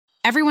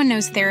Everyone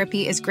knows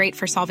therapy is great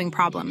for solving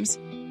problems,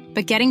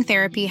 but getting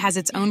therapy has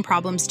its own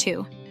problems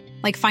too,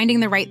 like finding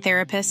the right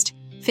therapist,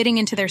 fitting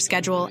into their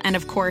schedule, and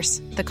of course,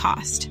 the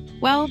cost.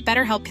 Well,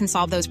 BetterHelp can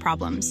solve those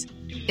problems.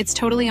 It's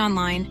totally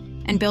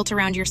online and built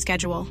around your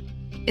schedule.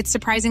 It's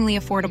surprisingly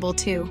affordable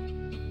too.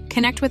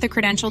 Connect with a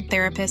credentialed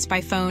therapist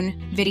by phone,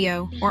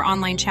 video, or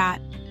online chat,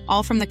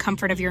 all from the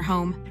comfort of your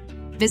home.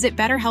 Visit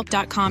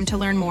BetterHelp.com to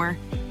learn more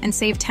and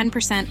save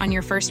 10% on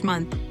your first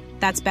month.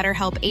 That's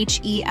BetterHelp,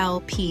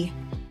 H-E-L-P.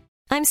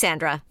 I'm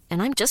Sandra,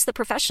 and I'm just the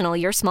professional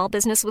your small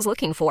business was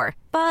looking for.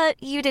 But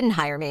you didn't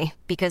hire me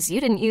because you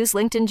didn't use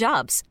LinkedIn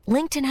Jobs.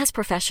 LinkedIn has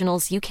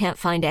professionals you can't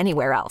find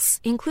anywhere else,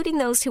 including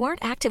those who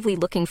aren't actively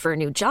looking for a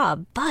new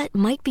job, but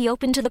might be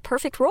open to the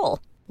perfect role,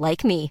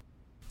 like me.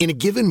 In a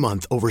given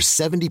month, over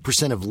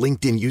 70% of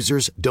LinkedIn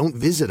users don't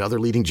visit other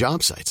leading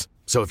job sites.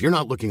 So if you're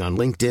not looking on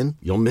LinkedIn,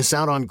 you'll miss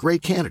out on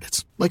great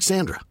candidates like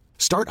Sandra.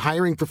 Start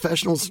hiring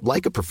professionals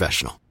like a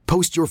professional.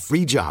 Post your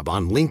free job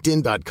on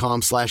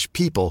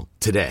linkedin.com/people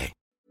today.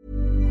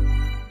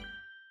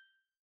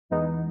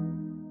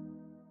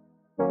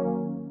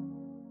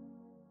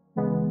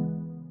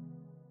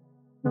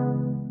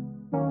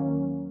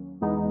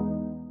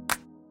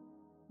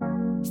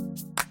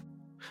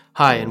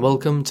 Hi, and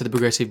welcome to the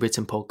Progressive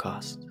Britain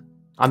podcast.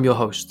 I'm your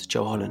host,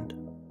 Joe Holland.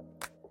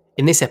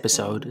 In this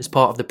episode, as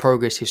part of the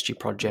Progress History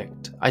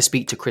Project, I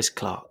speak to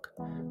Clarke,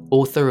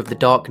 author of The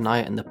Dark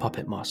Knight and the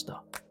Puppet Master.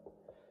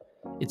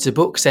 It's a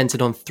book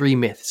centred on three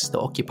myths that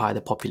occupy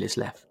the populist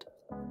left: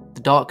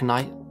 The Dark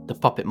Knight, the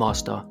Puppet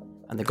Master,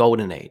 and the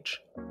Golden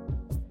Age.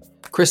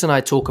 Chris and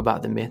I talk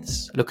about the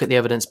myths, look at the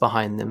evidence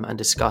behind them, and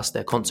discuss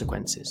their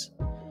consequences.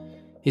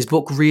 His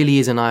book really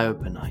is an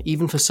eye-opener,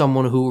 even for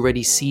someone who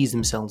already sees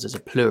themselves as a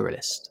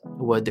pluralist,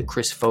 a word that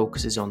Chris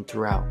focuses on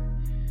throughout,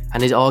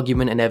 and his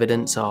argument and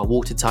evidence are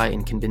watertight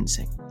and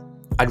convincing.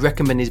 I'd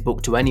recommend his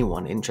book to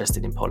anyone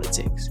interested in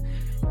politics,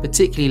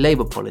 particularly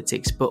Labour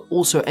politics, but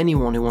also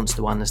anyone who wants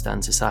to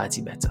understand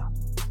society better.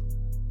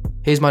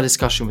 Here's my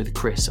discussion with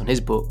Chris on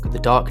his book, The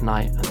Dark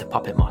Knight and the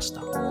Puppet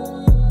Master.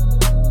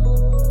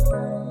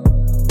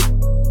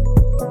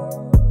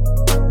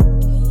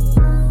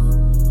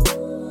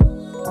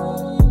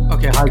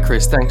 Okay, hi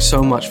Chris, thanks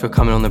so much for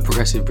coming on the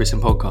Progressive Britain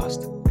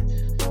podcast.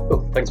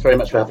 Cool. Thanks very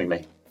much for having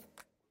me.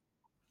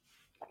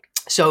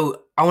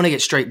 So, I want to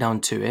get straight down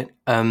to it.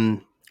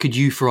 Could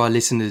you, for our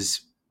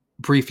listeners,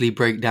 briefly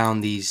break down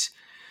these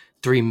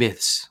three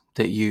myths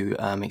that you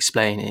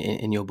explain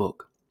in your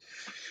book?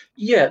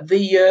 Yeah,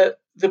 the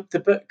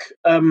book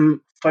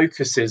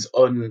focuses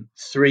on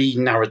three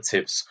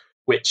narratives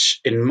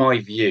which, in my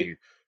view,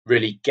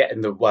 really get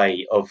in the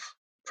way of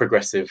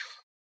progressive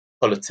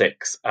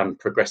politics and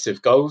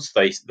progressive goals.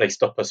 They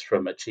stop us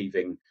from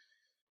achieving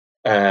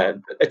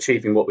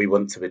what we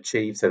want to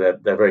achieve. So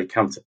they're very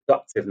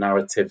counterproductive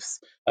narratives,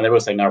 and they're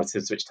also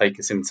narratives which take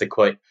us into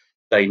quite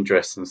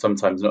dangerous and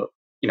sometimes not,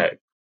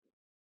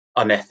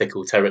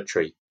 unethical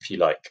territory, if you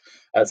like.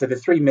 So the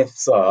three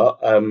myths are,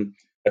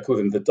 I call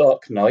them the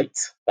Dark Knight.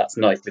 That's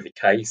knight with a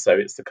K. So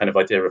it's the kind of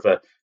idea of a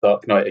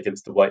dark knight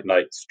against a white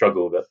knight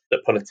struggle.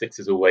 That politics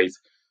is always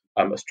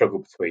a struggle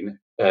between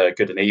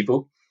good and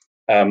evil.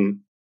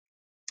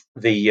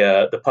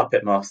 The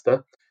Puppet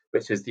Master,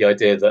 which is the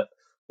idea that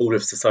all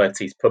of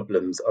society's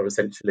problems are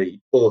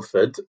essentially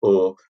authored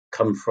or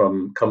come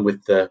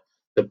with the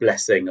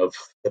blessing of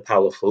the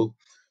powerful,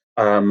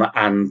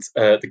 and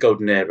the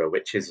Golden Era,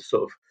 which is a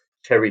sort of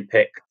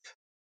cherry-picked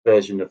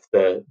version of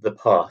the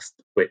past,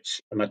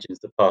 which imagines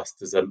the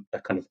past as a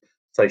kind of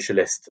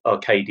socialist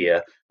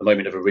Arcadia, a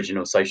moment of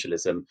original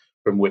socialism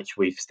from which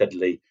we've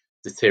steadily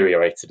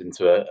deteriorated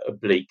into a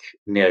bleak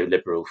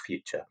neoliberal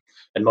future.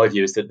 And my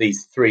view is that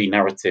these three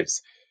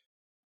narratives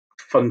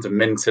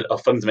are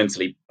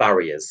fundamentally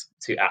barriers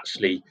to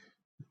actually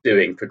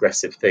doing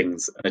progressive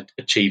things and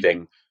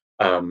achieving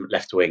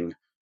left-wing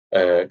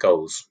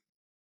goals.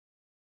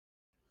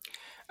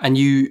 And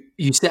you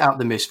set out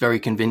the myths very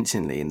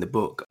convincingly in the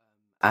book.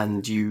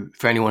 And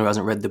for anyone who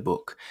hasn't read the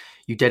book,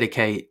 you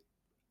dedicate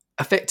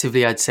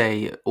effectively, I'd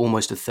say,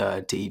 almost a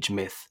third to each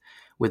myth,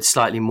 with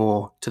slightly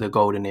more to the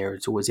Golden Era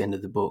towards the end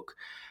of the book.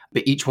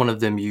 But each one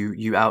of them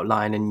you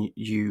outline and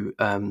you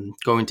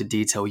go into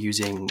detail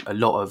using a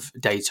lot of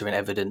data and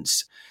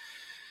evidence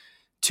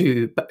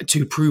to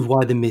prove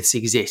why the myths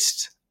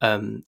exist,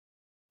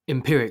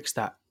 empirics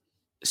that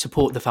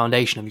support the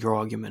foundation of your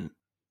argument.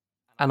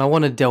 And I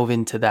want to delve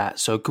into that.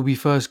 So could we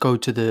first go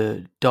to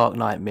the Dark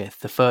Knight myth,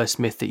 the first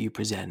myth that you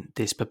present,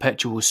 this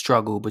perpetual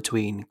struggle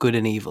between good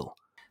and evil?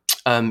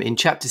 In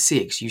chapter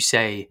 6, you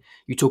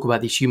talk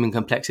about these human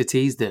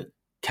complexities that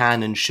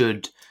can and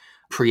should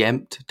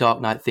preempt Dark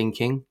Knight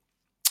thinking.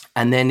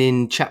 And then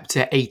in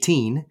chapter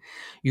 18,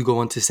 you go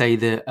on to say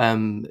that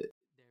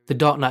the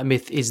Dark Knight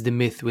myth is the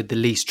myth with the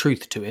least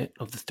truth to it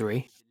of the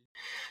three.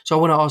 So I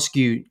want to ask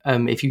you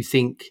if you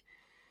think,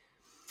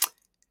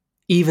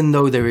 even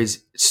though there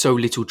is so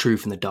little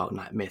truth in the Dark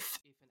Knight myth,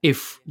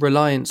 if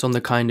reliance on the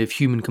kind of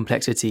human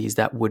complexities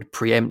that would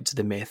preempt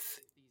the myth,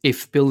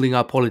 if building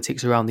our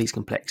politics around these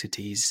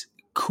complexities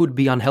could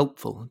be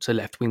unhelpful to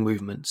left-wing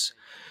movements,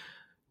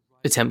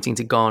 attempting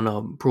to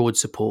garner broad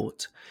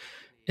support,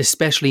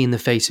 especially in the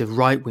face of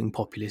right-wing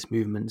populist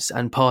movements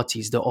and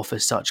parties that offer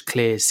such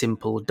clear,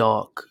 simple,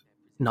 dark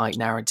night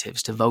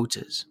narratives to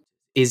voters?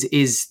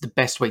 Is the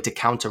best way to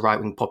counter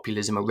right-wing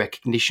populism a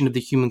recognition of the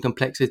human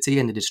complexity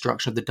and the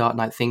destruction of the dark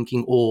night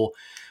thinking? Or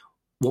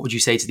what would you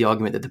say to the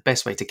argument that the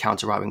best way to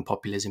counter right-wing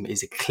populism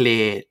is a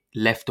clear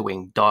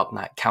left-wing dark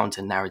night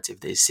counter narrative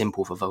that is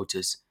simple for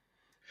voters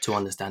to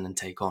understand and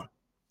take on?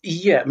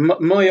 Yeah,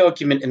 my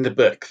argument in the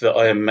book that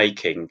I am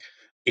making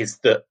is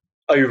that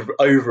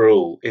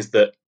overall is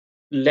that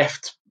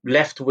left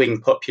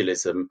wing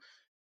populism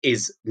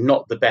is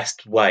not the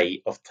best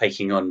way of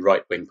taking on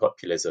right wing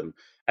populism,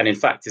 and in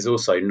fact is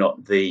also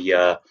not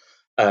the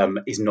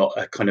is not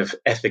a kind of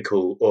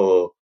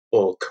ethical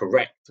or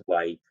correct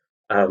way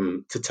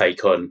to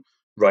take on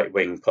right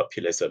wing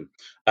populism.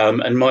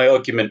 And my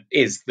argument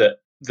is that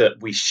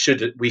we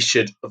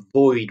should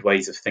avoid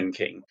ways of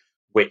thinking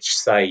which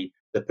say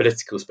the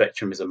political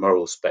spectrum is a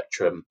moral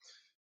spectrum.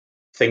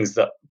 Things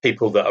that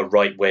people that are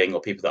right wing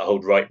or people that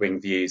hold right wing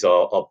views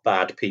are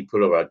bad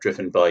people or are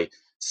driven by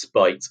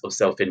spite or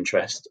self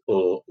interest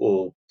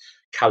or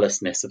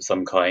callousness of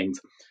some kind,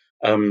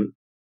 um,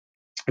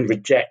 and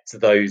reject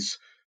those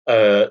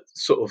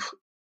sort of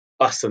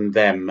us and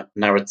them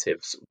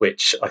narratives,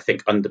 which I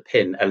think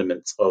underpin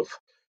elements of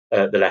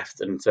the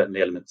left and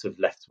certainly elements of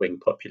left wing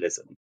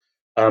populism.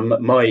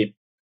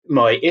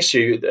 My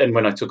issue, and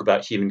when I talk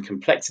about human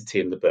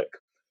complexity in the book,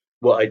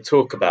 what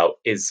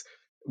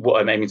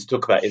I'm aiming to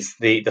talk about is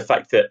the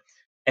fact that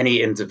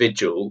any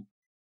individual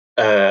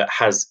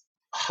has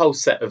a whole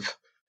set of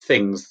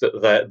things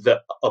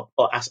that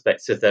are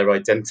aspects of their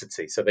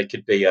identity. So they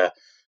could be a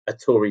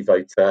Tory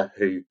voter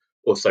who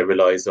also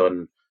relies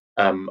on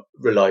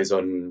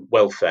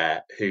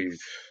welfare, who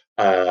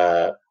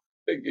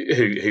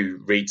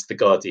reads the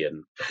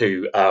Guardian,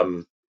 who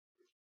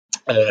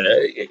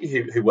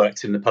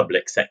works in the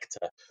public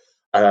sector,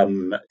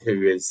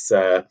 who's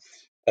from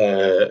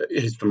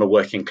a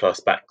working class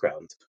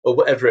background, or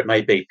whatever it may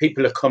be.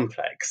 People are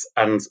complex,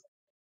 and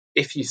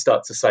if you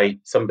start to say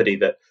somebody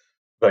that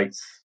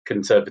votes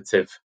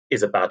Conservative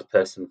is a bad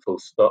person, full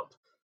stop,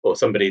 or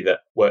somebody that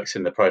works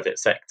in the private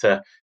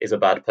sector is a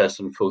bad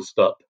person, full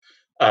stop,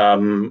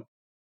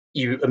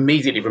 you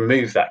immediately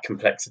remove that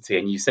complexity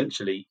and you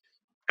essentially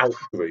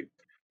outgroup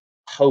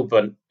whole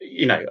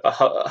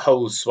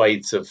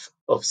swathes of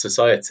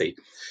society,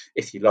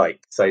 if you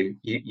like. So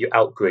you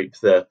outgroup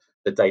the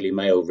Daily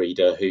Mail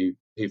reader who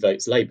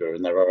votes Labour,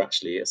 and there are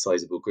actually a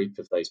sizable group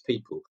of those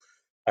people.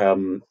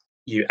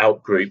 You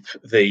outgroup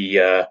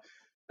the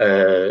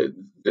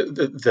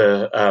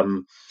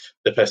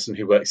person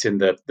who works in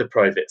the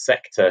private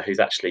sector, who's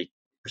actually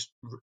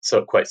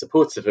quite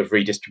supportive of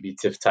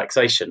redistributive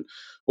taxation,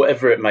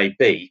 whatever it may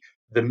be.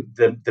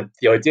 The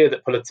idea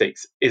that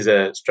politics is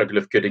a struggle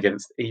of good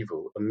against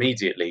evil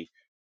immediately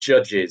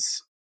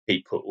judges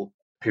people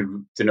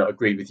who do not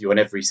agree with you on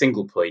every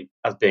single point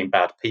as being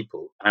bad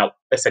people, and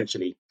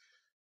essentially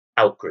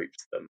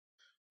outgroups them.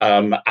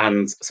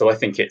 And so I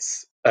think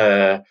it's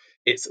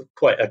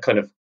quite a kind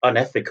of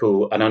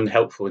unethical and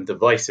unhelpful and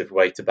divisive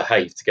way to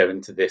behave, to go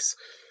into this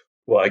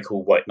what I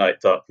call white knight,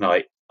 dark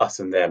knight, us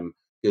and them,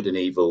 good and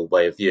evil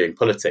way of viewing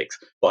politics.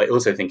 But I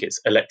also think it's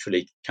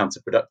electorally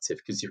counterproductive,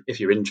 because if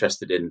you're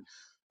interested in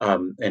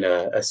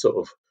a sort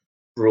of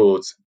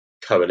broad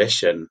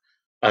coalition,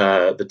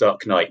 the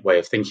dark knight way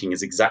of thinking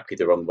is exactly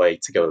the wrong way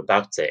to go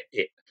about it.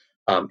 It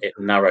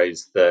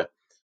narrows the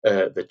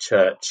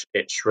church,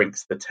 it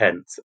shrinks the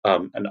tent,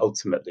 and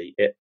ultimately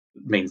it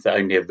means that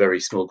only a very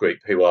small group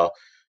who are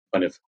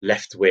kind of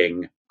left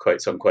wing,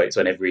 quotes unquotes,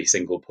 on every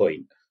single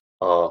point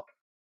are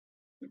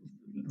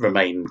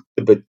remain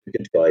the good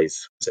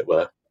guys, as it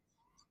were.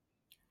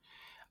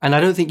 And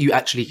I don't think you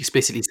actually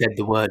explicitly said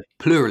the word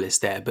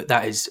pluralist there, but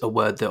that is a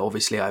word that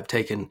obviously I've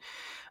taken.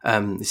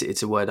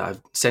 It's a word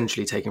I've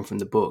essentially taken from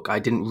the book. I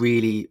didn't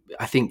really,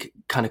 I think,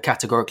 kind of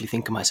categorically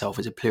think of myself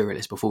as a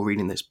pluralist before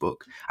reading this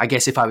book. I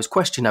guess if I was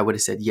questioned, I would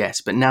have said yes,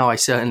 but now I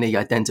certainly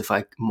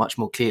identify much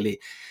more clearly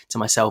to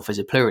myself as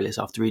a pluralist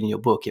after reading your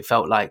book. It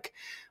felt like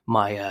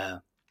my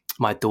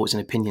thoughts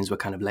and opinions were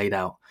kind of laid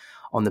out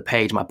on the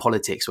page. My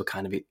politics were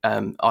kind of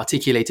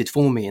articulated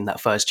for me in that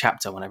first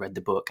chapter when I read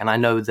the book. And I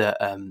know that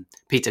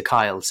Peter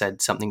Kyle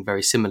said something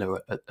very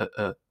similar at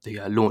the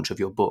launch of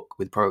your book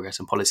with Progress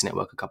and Policy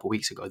Network a couple of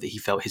weeks ago, that he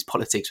felt his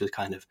politics was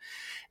kind of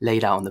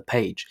laid out on the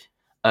page.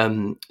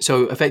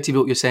 So effectively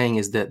what you're saying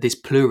is that this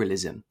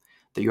pluralism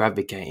that you're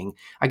advocating,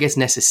 I guess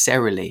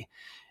necessarily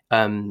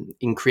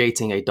in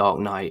creating a dark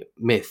night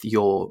myth,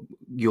 you're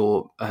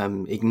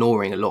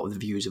ignoring a lot of the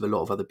views of a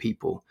lot of other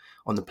people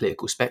on the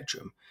political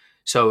spectrum.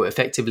 So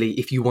effectively,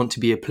 if you want to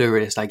be a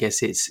pluralist, I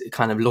guess it's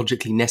kind of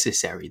logically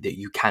necessary that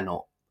you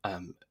cannot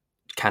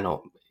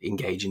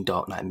engage in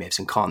dark night myths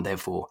and can't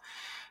therefore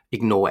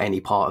ignore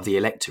any part of the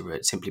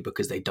electorate simply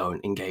because they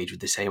don't engage with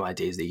the same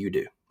ideas that you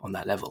do on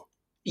that level.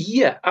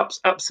 Yeah,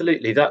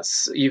 absolutely.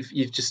 That's you've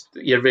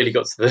really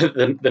got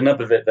to the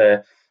nub of it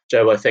there,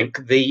 Joe. I think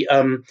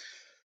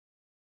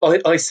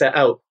I set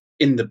out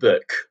in the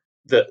book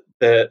that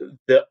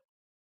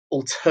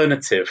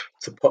alternative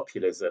to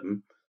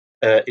populism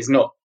is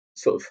not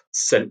sort of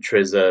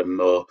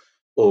centrism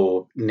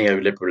or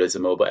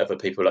neoliberalism or whatever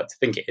people like to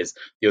think it is.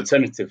 The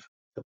alternative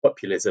to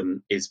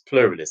populism is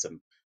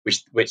pluralism,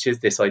 which is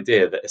this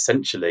idea that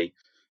essentially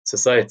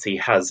society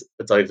has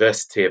a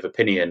diversity of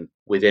opinion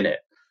within it.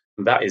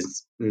 And that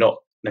is not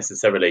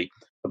necessarily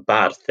a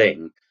bad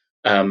thing.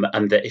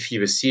 And that if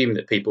you assume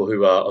that people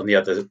who are on the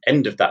other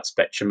end of that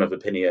spectrum of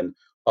opinion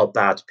are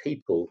bad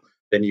people,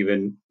 then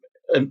you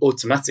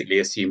automatically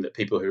assume that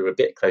people who are a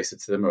bit closer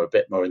to them or a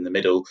bit more in the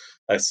middle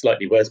are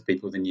slightly worse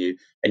people than you.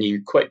 And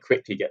you quite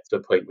quickly get to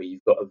a point where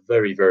you've got a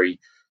very, very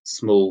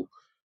small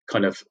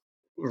kind of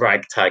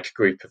ragtag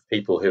group of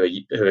people who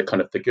are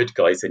kind of the good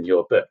guys in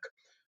your book.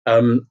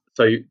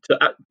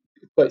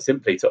 Quite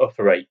simply, to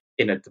operate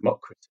in a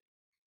democracy,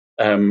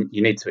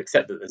 you need to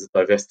accept that there's a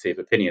diversity of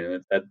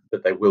opinion and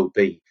that there will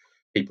be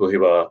people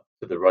who are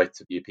to the right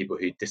of you, people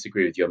who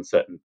disagree with you on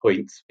certain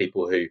points,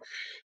 people who,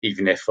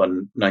 even if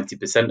on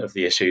 90% of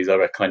the issues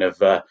are a kind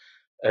of a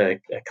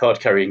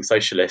card-carrying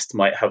socialist,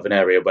 might have an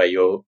area where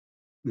you're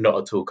not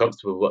at all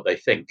comfortable with what they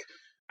think.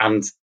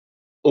 And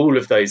all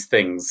of those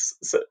things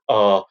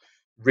are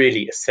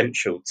really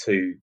essential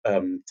to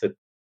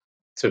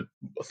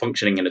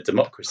functioning in a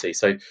democracy.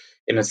 So,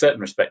 in a certain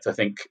respect, I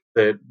think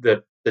the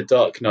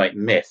Dark Knight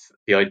myth,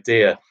 the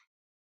idea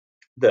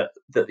that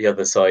the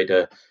other side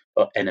are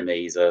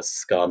enemies, are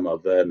scum, are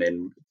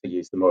vermin, to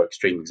use the more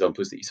extreme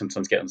examples that you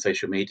sometimes get on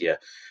social media,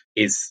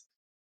 is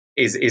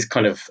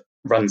kind of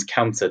runs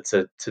counter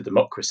to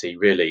democracy,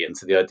 really, and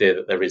to the idea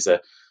that there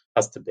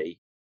has to be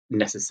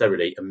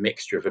necessarily a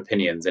mixture of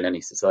opinions in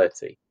any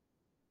society.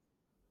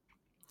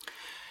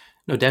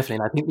 No, definitely.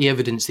 And I think the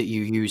evidence that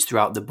you use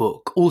throughout the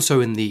book,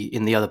 also in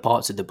the other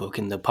parts of the book,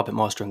 in the Puppet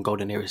Master and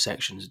Golden Era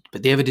sections,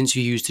 but the evidence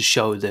you use to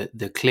show that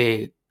the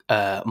clear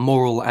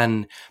moral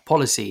and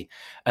policy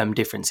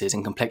differences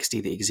and complexity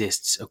that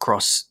exists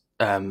across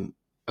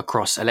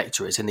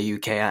electorates in the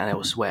UK and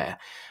elsewhere,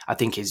 I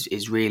think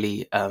is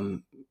really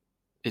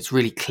it's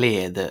really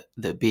clear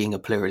that being a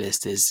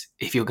pluralist is,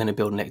 if you're going to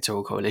build an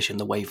electoral coalition,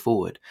 the way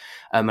forward.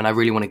 And I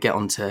really want to get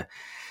onto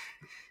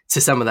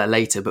some of that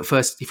later. But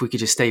first, if we could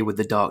just stay with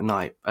the Dark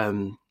Knight.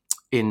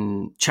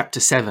 In chapter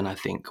 7, I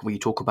think, where you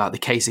talk about the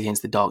case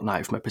against the Dark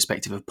Knight from a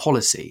perspective of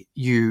policy,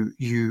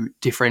 you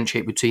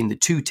differentiate between the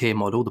 2-tier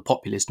model, the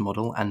populist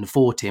model, and the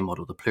 4-tier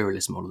model, the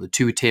pluralist model. The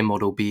 2-tier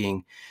model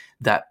being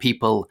that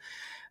people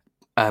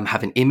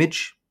have an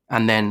image,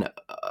 and then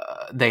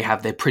they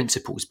have their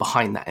principles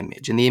behind that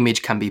image. And the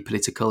image can be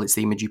political. It's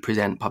the image you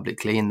present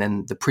publicly. And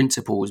then the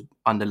principles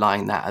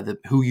underlying that are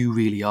who you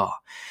really are.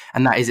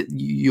 And that is,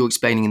 you're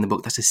explaining in the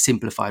book, that's a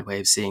simplified way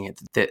of seeing it.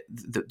 That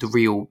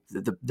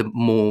the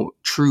more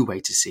true way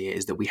to see it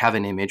is that we have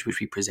an image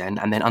which we present.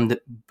 And then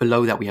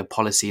below that, we have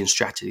policy and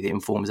strategy that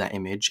informs that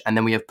image. And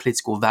then we have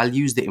political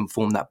values that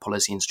inform that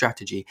policy and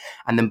strategy.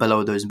 And then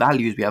below those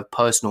values, we have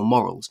personal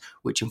morals,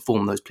 which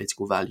inform those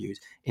political values,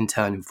 in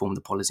turn inform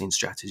the policy and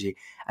strategy,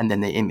 and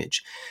then the image.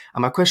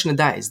 And my question to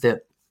that is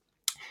that,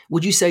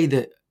 would you say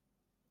that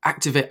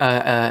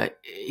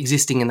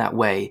existing in that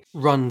way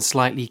runs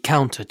slightly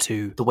counter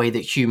to the way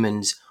that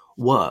humans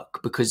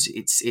work? Because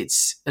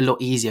it's a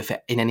lot easier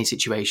in any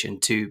situation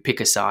to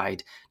pick a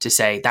side, to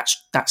say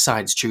that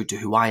side's true to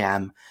who I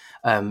am,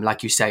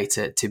 like you say,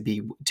 to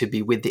be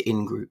with the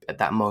in-group at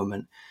that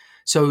moment.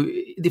 So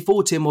the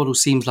 4-tier model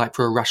seems like,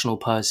 for a rational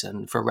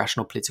person, for a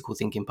rational political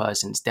thinking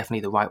person, it's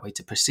definitely the right way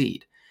to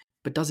proceed.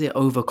 But does it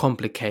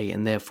overcomplicate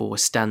and therefore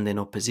stand in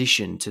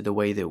opposition to the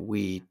way that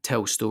we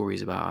tell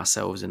stories about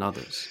ourselves and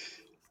others?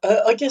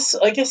 I guess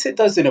it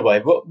does, in a way.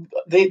 But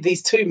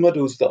these two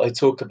models that I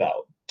talk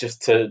about,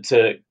 just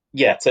to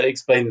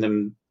explain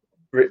them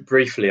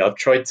briefly, I've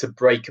tried to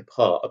break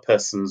apart a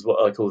person's,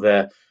 what I call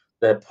their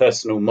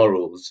personal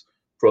morals,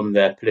 from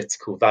their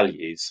political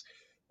values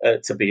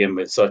to begin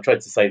with. So I've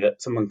tried to say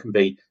that someone can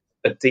be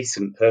a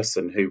decent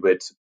person who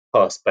would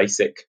pass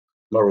basic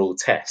moral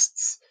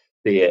tests,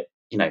 be it,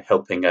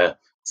 helping a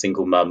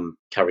single mum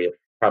carry a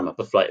pram up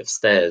a flight of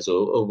stairs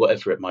or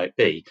whatever it might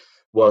be,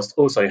 whilst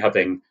also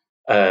having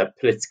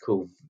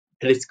political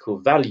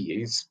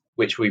values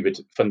which we would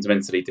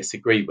fundamentally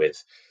disagree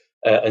with.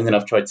 And then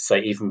I've tried to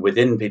say, even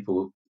within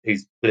people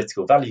whose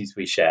political values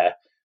we share,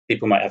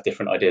 people might have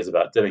different ideas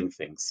about doing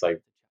things. So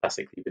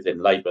classically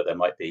within Labour, there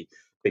might be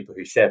people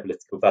who share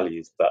political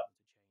values but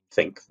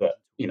think that,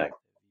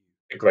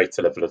 a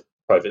greater level of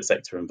private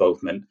sector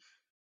involvement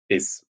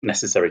is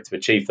necessary to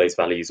achieve those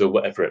values, or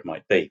whatever it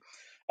might be.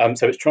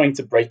 So it's trying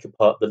to break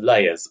apart the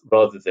layers,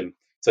 rather than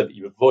so that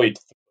you avoid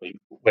the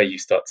point where you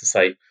start to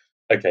say,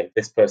 okay,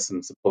 this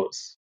person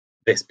supports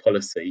this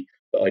policy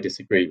that I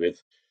disagree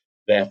with,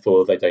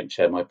 therefore they don't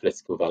share my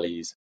political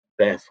values,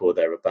 therefore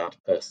they're a bad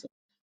person.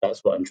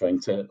 That's what I'm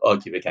trying to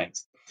argue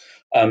against.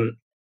 But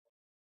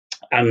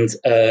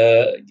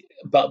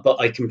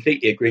I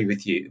completely agree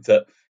with you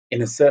that,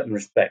 in a certain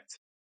respect,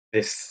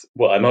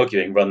 what I'm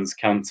arguing runs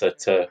counter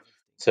to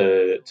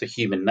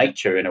human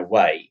nature in a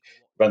way.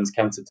 Runs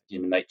counter to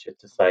human nature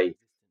to say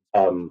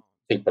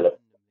people are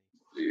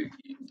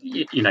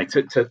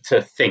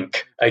to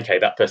think, okay,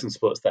 that person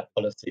supports that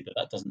policy, but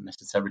that doesn't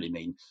necessarily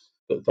mean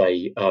that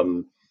they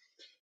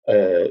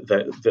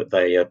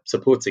are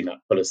supporting that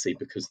policy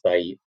because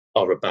they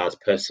are a bad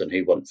person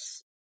who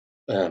wants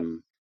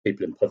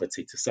people in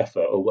poverty to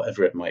suffer, or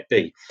whatever it might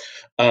be.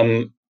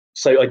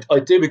 So I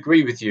do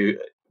agree with you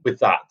with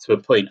that to a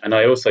point, and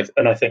I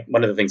think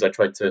one of the things I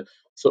tried to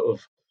sort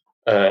of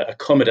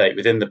accommodate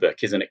within the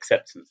book is an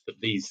acceptance that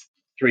these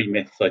three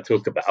myths I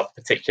talk about,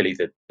 particularly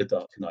the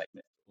Dark Knight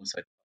myth,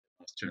 also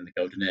during the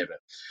Golden Era,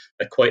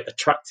 are quite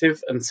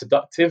attractive and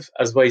seductive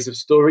as ways of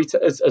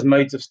as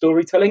modes of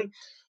storytelling,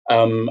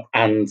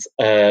 and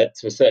to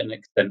a certain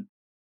extent,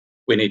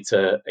 we need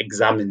to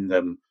examine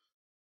them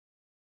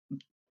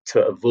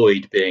to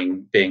avoid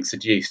being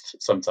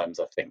seduced. Sometimes,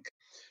 I think.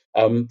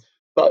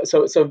 But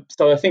so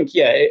I think,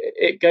 yeah,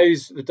 it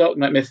goes, the Dark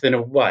Knight myth, in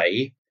a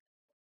way.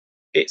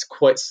 It's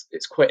quite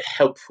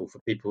helpful for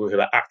people who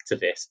are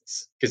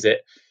activists, because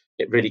it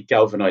really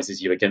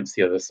galvanizes you against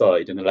the other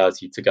side and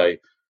allows you to go,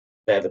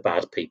 they're the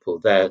bad people.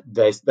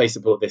 They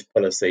support this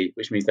policy,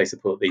 which means they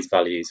support these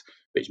values,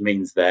 which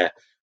means they're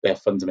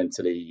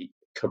fundamentally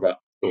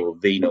corrupt or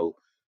venal,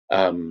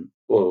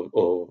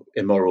 or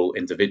immoral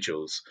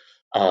individuals,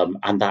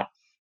 and that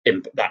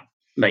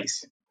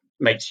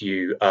makes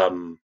you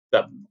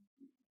that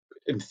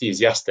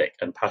enthusiastic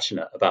and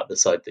passionate about the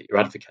side that you're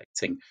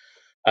advocating.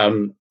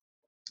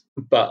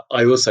 But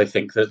I also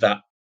think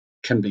that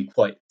can be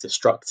quite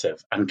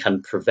destructive and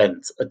can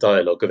prevent a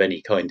dialogue of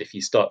any kind if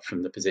you start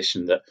from the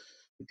position that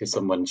because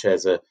someone who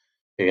has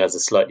a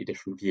slightly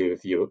different view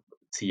of you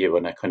to you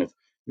on a kind of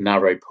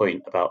narrow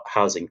point about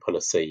housing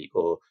policy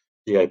or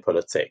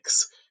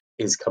geopolitics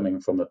is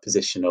coming from a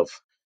position of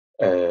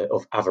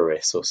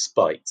avarice or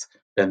spite,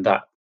 then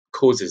that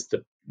causes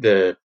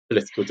the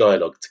political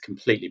dialogue to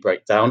completely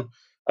break down.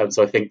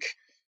 So I think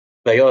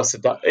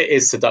it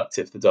is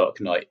seductive, the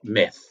Dark Knight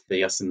myth,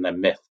 the us and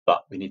them myth,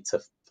 but we need to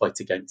fight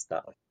against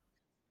that.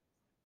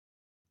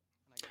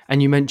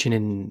 And you mention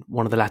in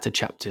one of the latter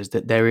chapters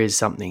that there is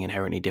something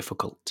inherently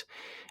difficult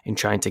in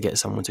trying to get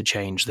someone to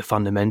change the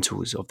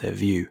fundamentals of their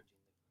view.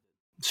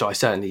 So I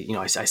certainly,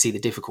 I see the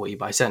difficulty,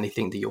 but I certainly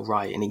think that you're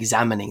right in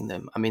examining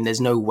them. I mean, there's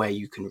no way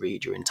you can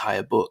read your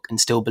entire book and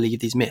still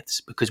believe these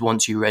myths, because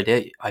once you read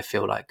it, I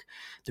feel like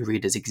the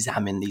readers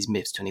examine these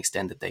myths to an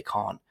extent that they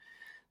can't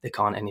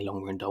any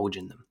longer indulge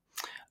in them.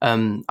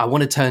 I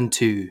want to turn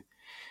to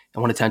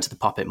the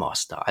puppet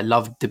master. I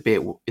loved the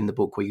bit in the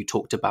book where you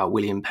talked about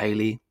William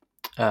Paley.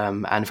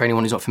 And for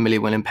anyone who's not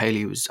familiar, William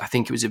Paley I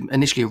think it was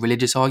initially a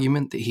religious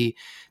argument that he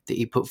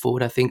put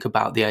forward, I think,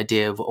 about the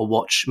idea of a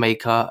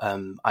watchmaker,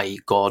 i.e.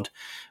 God,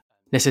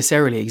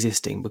 necessarily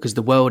existing because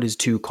the world is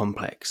too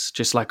complex,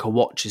 just like a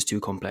watch is too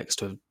complex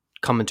to have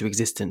come into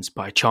existence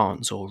by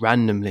chance or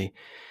randomly.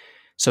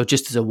 So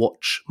just as a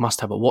watch must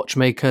have a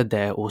watchmaker,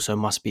 there also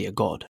must be a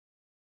God.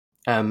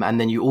 And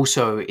then you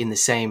also, in the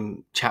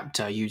same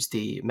chapter, use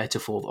the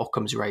metaphor of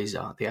Occam's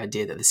razor, the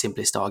idea that the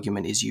simplest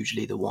argument is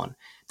usually the one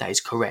that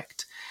is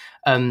correct.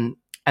 And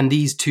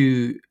these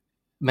two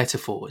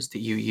metaphors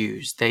that you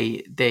use,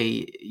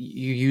 you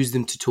use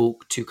them to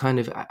talk to kind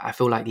of, I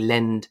feel like,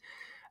 lend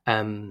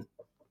to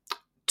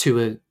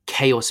a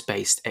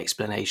chaos-based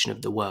explanation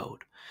of the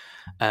world,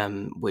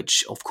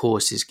 which of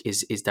course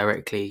is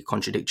directly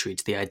contradictory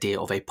to the idea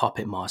of a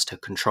puppet master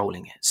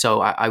controlling it.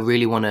 So I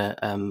really want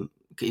to.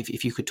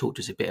 If you could talk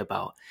to us a bit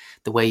about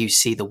the way you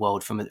see the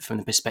world from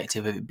the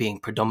perspective of it being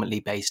predominantly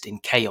based in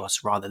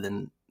chaos rather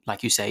than,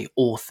 like you say,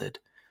 authored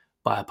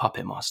by a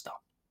puppet master.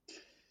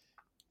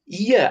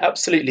 Yeah,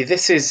 absolutely.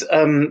 This is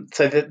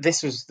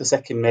this was the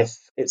second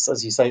myth. It's,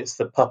 as you say, it's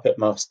the puppet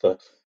master,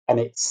 and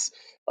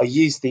I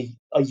used the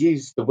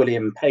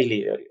William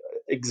Paley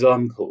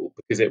example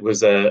because it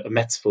was a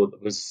metaphor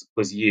that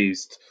was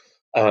used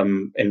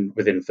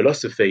within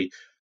philosophy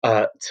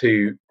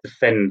to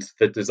defend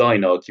the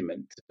design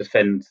argument, to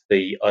defend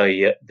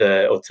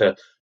or to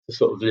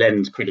sort of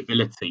lend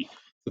credibility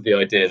to the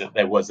idea that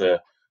there was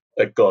a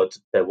God,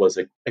 there was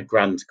a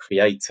grand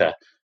creator.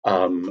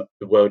 The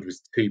world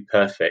was too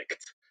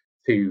perfect,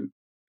 too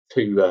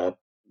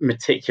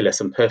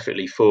meticulous and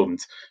perfectly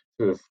formed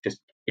to have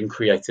just been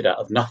created out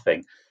of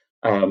nothing,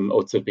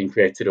 or to have been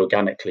created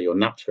organically or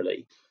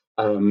naturally.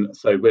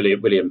 So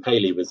William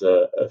Paley was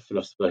a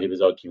philosopher who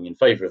was arguing in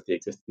favour of the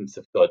existence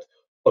of God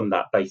on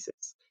that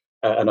basis.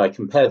 And I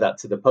compare that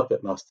to the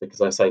puppet master because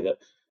I say that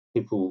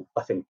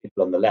I think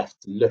people on the left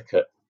look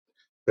at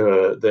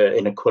the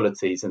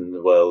inequalities in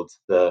the world,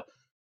 the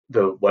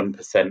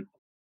 1%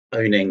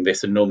 owning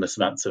this enormous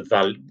amounts of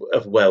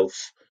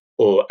wealth,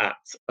 or at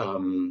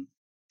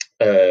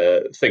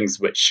things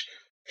which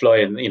fly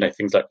in,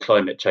 things like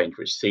climate change,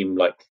 which seem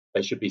like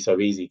they should be so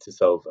easy to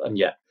solve and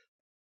yet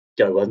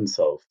go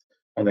unsolved.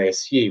 And they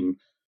assume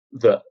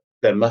that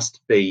there must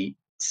be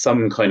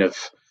some kind of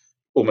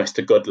almost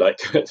a godlike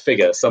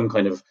figure, some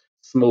kind of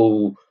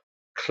small,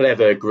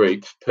 clever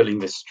group pulling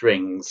the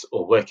strings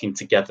or working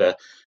together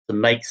to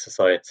make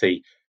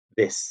society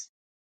this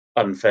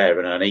unfair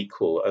and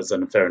unequal as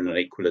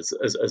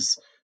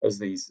as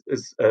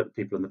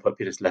people on the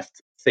populist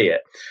left see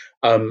it.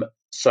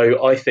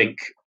 So I think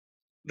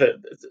that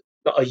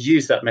I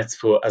use that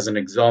metaphor as an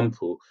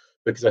example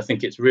because I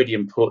think it's really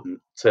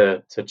important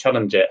to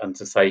challenge it and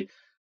to say,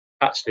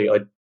 actually,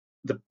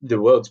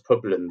 the world's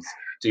problems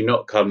do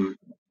not come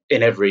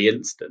in every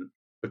instant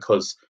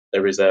because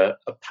there is a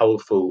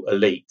powerful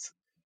elite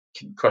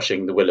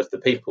crushing the will of the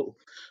people.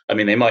 I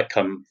mean, they might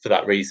come for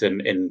that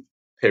reason in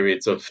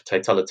periods of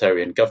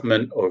totalitarian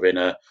government or in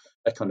a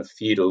kind of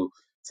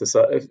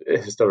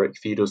historic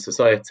feudal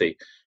society.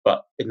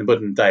 But in the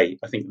modern day,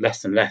 I think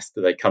less and less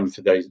do they come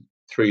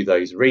through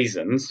those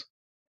reasons,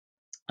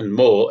 and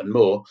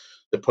more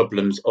the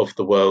problems of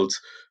the world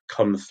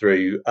come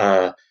through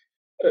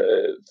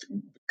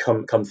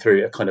come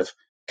through a kind of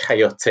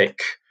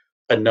chaotic,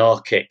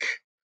 anarchic,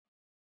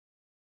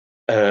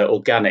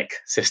 organic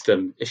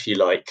system, if you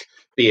like,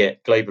 be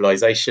it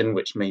globalization,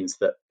 which means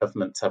that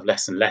governments have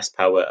less and less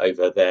power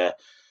over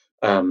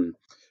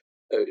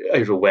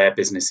over where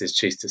businesses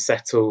choose to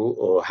settle,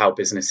 or how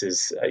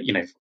businesses,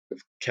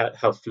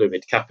 how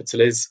fluid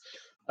capital is,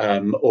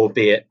 or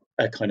be it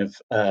a kind of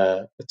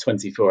a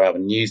 24-hour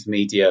news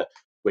media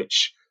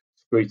which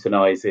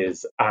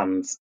scrutinizes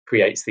and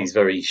creates these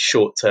very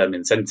short-term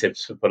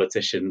incentives for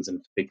politicians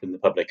and for people in the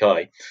public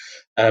eye.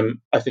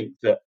 I think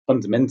that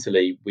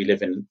fundamentally we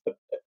live in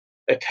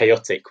a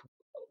chaotic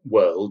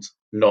world,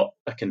 not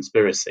a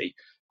conspiracy,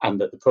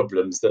 and that the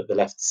problems that the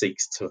left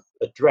seeks to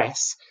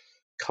address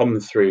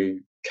come through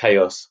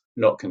chaos,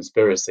 not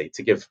conspiracy.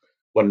 To give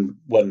one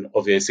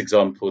obvious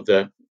example,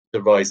 the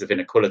rise of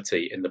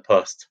inequality in the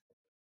past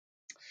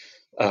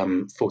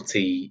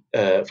 40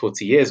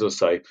 years or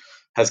so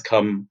has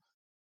come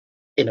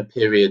in a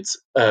period.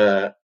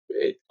 My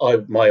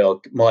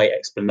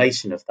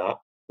explanation of that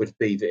would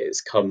be that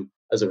it's come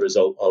as a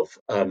result of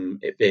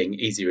it being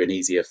easier and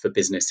easier for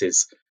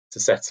businesses to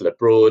settle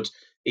abroad,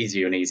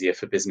 easier and easier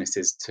for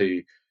businesses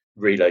to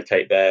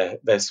relocate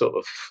their sort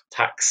of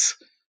tax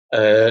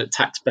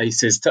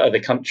bases to other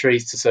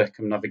countries to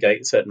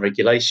circumnavigate certain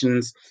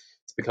regulations.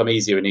 It's become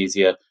easier and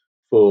easier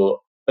for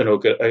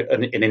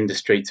an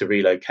industry to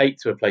relocate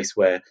to a place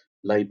where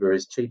labour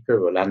is cheaper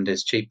or land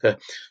is cheaper.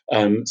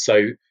 And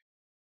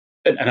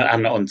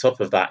on top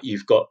of that,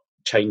 you've got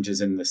changes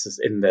in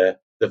the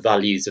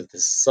values of the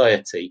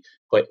society,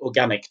 quite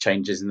organic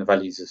changes in the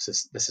values of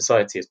the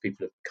society as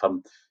people have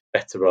become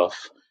better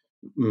off,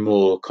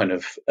 more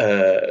of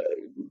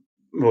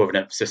an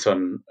emphasis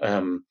on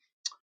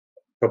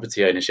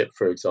property ownership,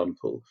 for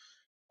example.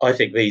 I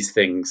think these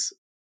things,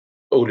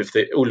 all of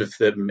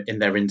them in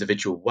their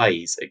individual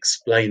ways,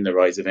 explain the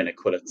rise of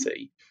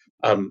inequality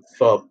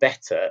far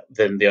better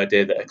than the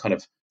idea that a kind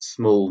of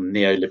small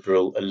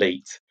neoliberal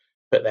elite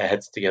put their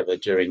heads together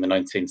during the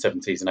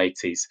 1970s and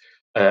 80s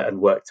and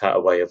worked out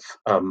a way of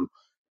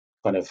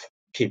kind of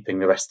keeping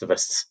the rest of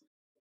us,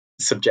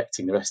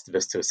 subjecting the rest of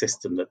us to a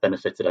system that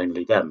benefited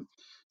only them.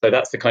 So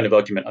that's the kind of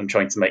argument I'm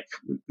trying to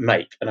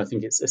make. And I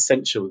think it's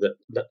essential that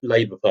the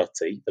Labour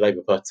Party,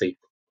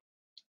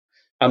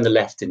 and the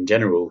left in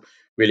general,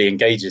 really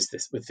engages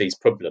with these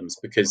problems,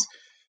 because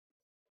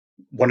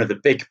one of the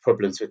big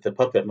problems with the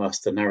puppet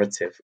master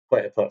narrative,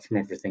 quite apart from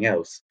everything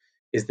else,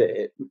 is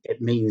that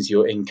it means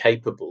you're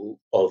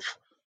incapable of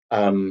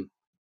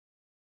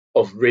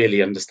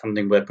really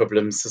understanding where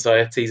problem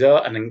societies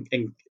are, and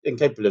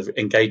incapable of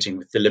engaging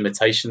with the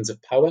limitations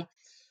of power.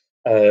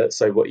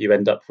 So what you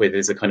end up with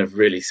is a kind of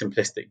really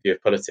simplistic view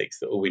of politics,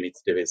 that all we need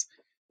to do is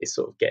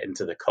sort of get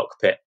into the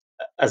cockpit,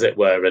 as it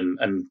were,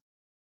 and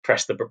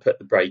put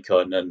the brake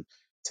on and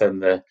turn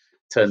the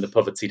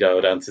poverty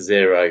dial down to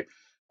zero,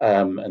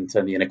 and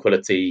turn the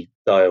inequality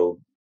dial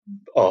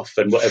off,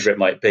 and whatever it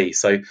might be.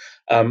 So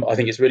I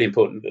think it's really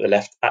important that the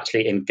left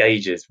actually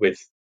engages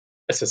with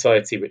a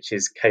society which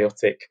is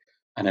chaotic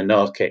and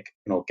anarchic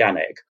and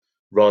organic,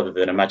 rather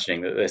than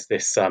imagining that there's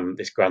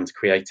this grand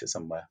creator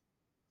somewhere.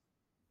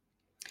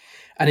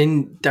 And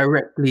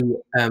indirectly,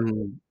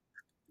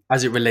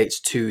 as it relates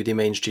to the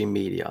mainstream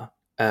media,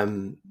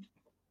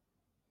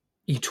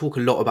 you talk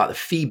a lot about the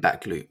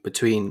feedback loop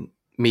between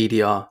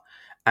media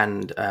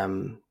and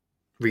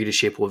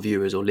readership or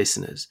viewers or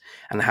listeners,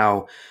 and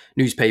how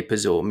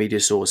newspapers or media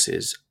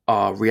sources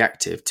are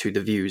reactive to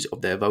the views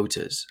of their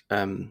voters,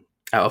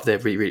 of their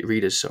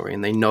readers,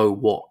 and they know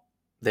what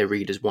their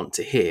readers want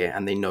to hear,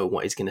 and they know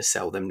what is going to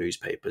sell them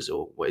newspapers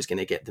or what is going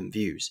to get them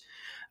views.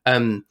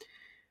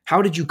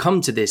 How did you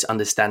come to this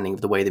understanding of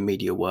the way the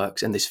media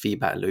works and this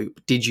feedback loop?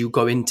 Did you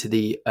go into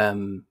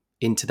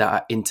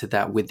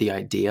that with the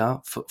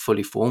idea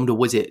fully formed, or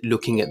was it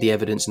looking at the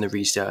evidence and the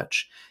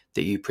research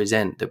that you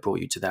present that brought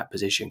you to that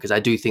position? Because I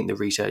do think the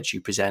research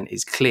you present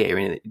is clear,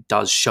 and it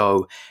does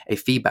show a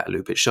feedback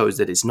loop. It shows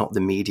that it's not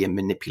the media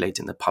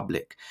manipulating the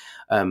public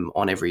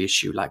on every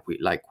issue, like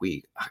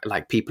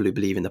people who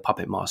believe in the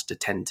puppet master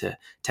tend to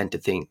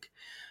think.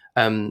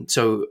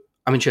 So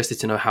I'm interested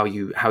to know how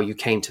you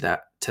came to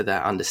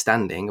that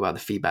understanding about the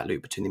feedback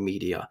loop between the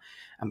media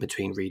and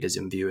between readers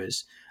and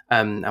viewers,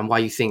 and why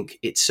you think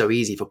it's so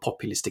easy for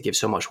populists to give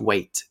so much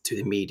weight to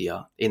the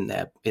media in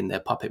their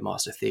puppet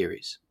master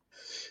theories.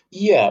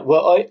 Yeah,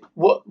 well,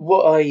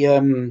 what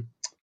I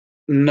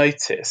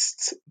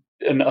noticed,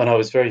 and I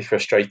was very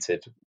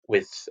frustrated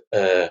with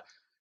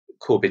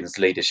Corbyn's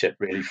leadership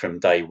really from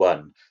day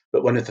one.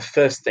 But one of the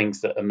first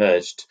things that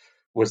emerged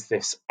was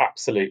this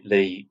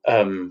absolutely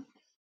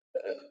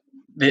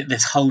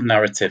this whole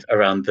narrative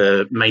around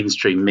the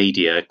mainstream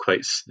media,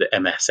 quotes the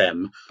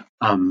MSM,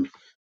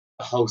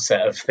 a whole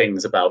set of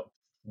things about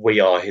 "we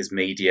are his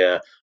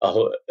media,"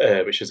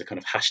 which was a kind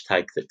of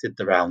hashtag that did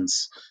the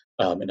rounds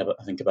in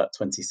I think about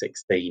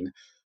 2016.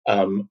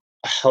 A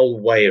whole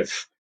way of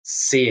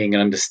seeing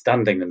and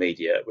understanding the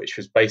media, which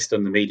was based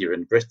on the media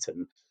in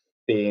Britain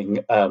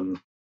being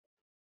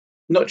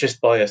not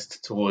just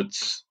biased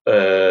towards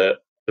the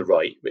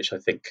right, which I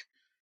think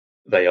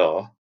they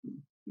are,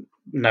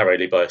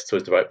 narrowly biased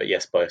towards the right, but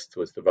yes, biased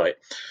towards the right,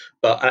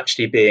 but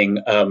actually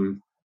being,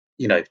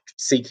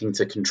 seeking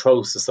to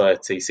control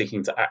society,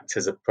 seeking to act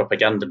as a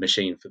propaganda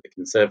machine for the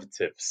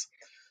Conservatives,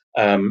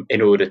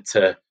 in order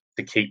to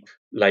keep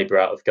Labour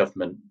out of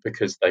government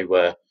because they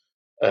were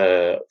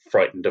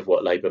frightened of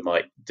what Labour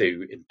might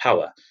do in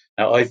power.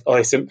 Now,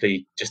 I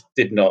simply just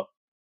did not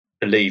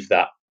believe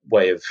that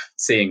way of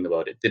seeing the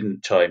world. It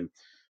didn't chime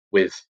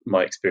with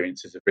my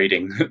experiences of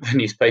reading the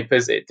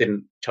newspapers. It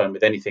didn't chime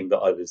with anything that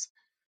I was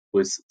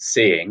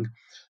seeing.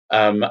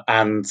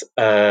 And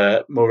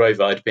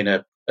moreover, I'd been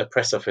a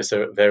press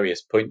officer at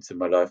various points in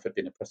my life. I'd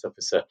been a press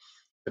officer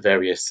for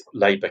various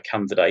Labour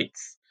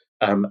candidates,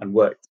 and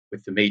worked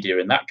with the media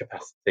in that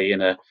capacity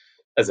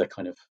as a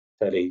kind of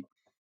fairly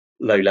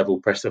low-level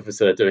press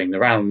officer doing the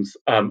rounds.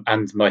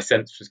 And my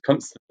sense was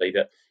constantly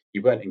that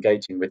you weren't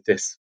engaging with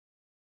this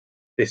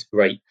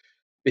great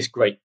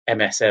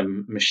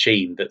MSM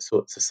machine that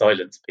sought to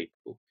silence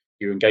people.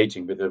 You're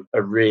engaging with a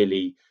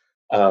really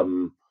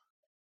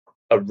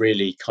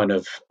kind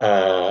of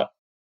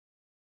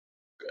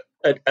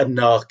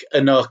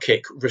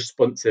anarchic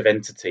responsive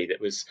entity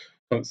that was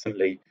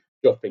constantly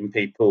dropping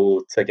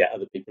people to get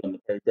other people on the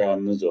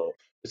programs, or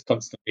was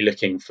constantly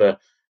looking for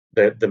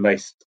the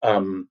most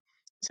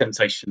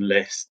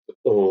sensationalist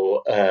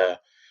or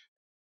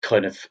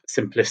kind of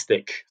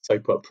simplistic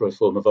soap opera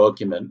form of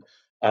argument.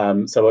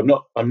 So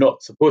I'm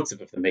not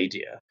supportive of the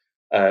media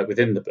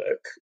within the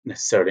book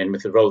necessarily, and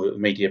with the role that the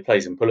media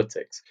plays in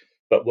politics.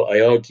 But what I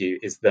argue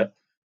is that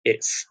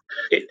its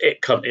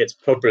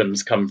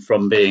problems come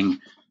from being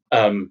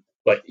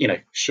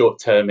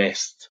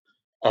short-termist,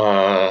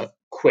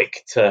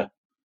 quick to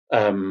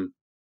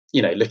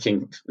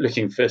looking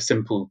for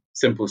simple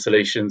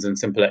solutions and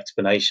simple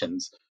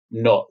explanations,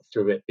 not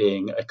through it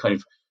being a kind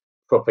of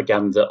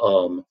propaganda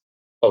arm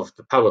of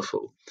the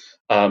powerful.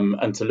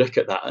 And to look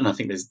at that, and I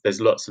think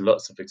there's lots and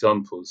lots of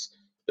examples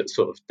that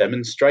sort of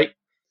demonstrate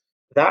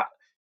that.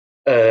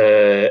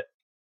 Even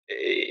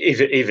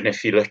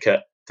if you look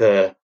at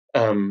the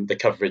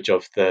coverage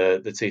of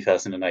the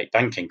 2008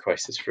 banking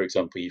crisis, for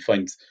example, you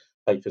find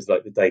papers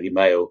like the Daily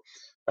Mail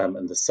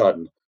and the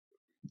Sun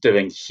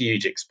doing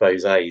huge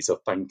exposés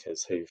of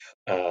bankers who'd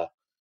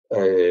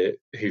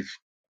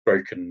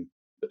broken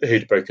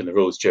the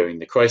rules during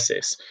the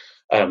crisis,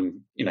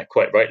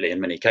 quite rightly in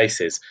many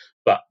cases.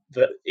 But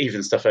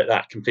even stuff like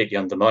that completely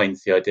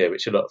undermines the idea,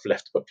 which a lot of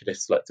left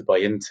populists like to buy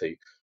into,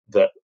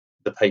 that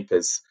the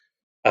papers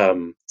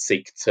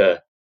seek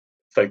to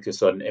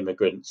focus on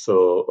immigrants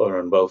or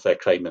on welfare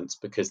claimants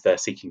because they're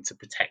seeking to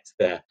protect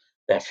their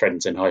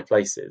friends in high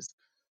places.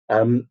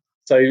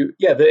 So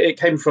yeah, it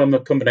came from a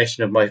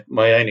combination of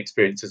my own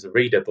experience as a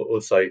reader, but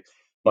also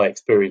my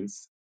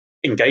experience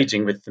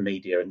engaging with the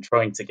media and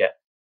trying to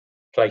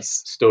place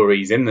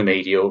stories in the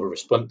media or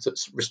respond to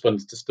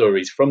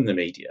stories from the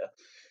media,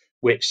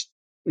 which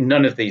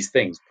none of these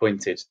things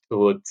pointed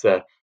towards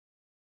a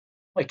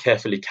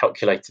carefully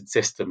calculated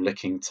system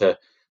looking to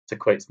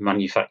quote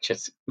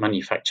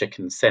manufacture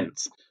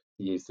consent,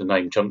 to use the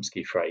Noam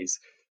Chomsky phrase.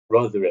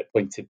 Rather, it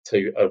pointed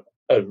to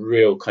a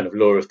real kind of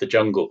law of the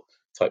jungle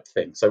type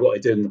thing. So what I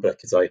do in the book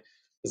is I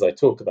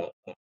talk about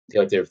the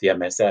idea of the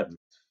MSM,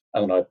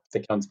 and the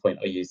counterpoint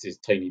I use is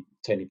Tony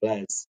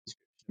Blair's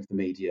description of the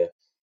media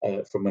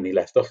from when he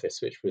left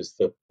office, which was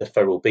the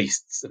feral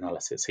beasts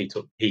analysis.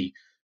 He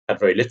had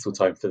very little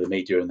time for the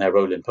media and their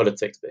role in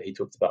politics, but he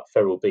talked about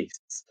feral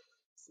beasts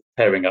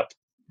tearing up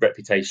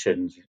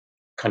reputations,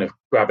 kind of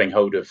grabbing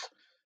hold of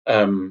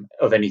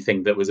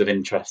anything that was of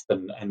interest,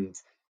 and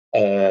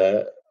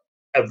a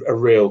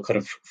real kind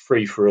of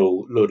free for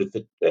all law of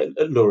the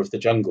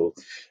jungle.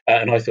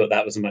 And I thought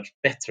that was a much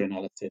better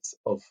analysis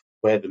of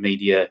where the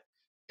media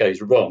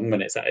goes wrong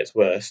when it's at its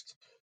worst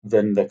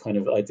than the kind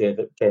of idea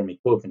that Jeremy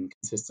Corbyn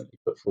consistently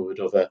put forward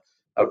of a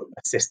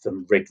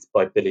system rigged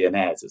by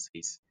billionaires, as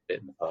he's been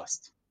in the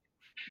past.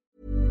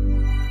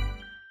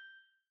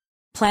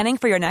 Planning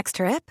for your next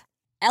trip?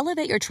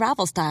 Elevate your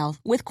travel style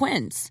with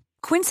Quince.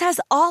 Quince has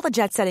all the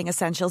jet-setting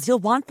essentials you'll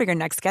want for your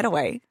next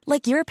getaway,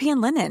 like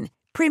European linen,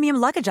 premium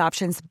luggage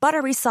options,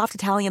 buttery soft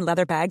Italian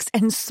leather bags,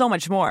 and so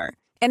much more.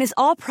 And is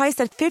all priced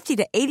at 50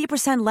 to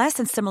 80% less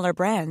than similar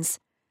brands.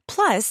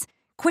 Plus,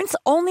 Quince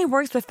only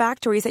works with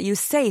factories that use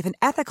safe and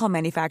ethical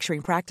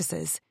manufacturing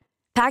practices.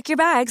 Pack your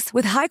bags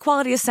with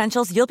high-quality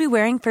essentials you'll be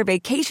wearing for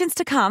vacations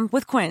to come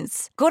with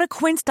Quince. Go to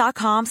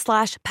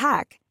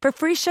quince.com/pack for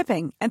free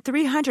shipping and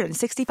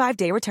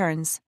 365-day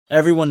returns.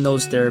 Everyone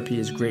knows therapy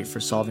is great for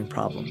solving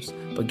problems,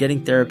 but getting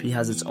therapy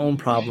has its own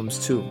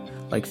problems too,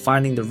 like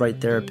finding the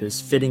right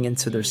therapist, fitting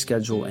into their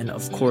schedule, and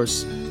of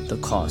course, the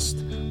cost.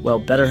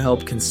 Well,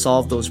 BetterHelp can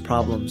solve those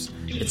problems.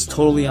 It's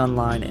totally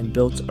online and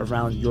built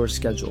around your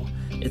schedule.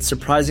 It's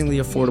surprisingly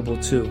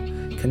affordable too.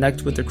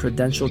 Connect with a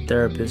credentialed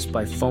therapist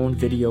by phone,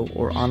 video,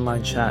 or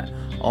online chat,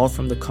 all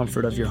from the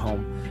comfort of your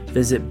home.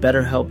 Visit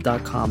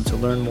BetterHelp.com to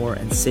learn more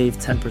and save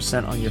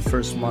 10% on your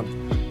first month.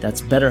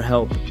 That's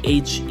BetterHelp,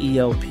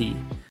 H-E-L-P.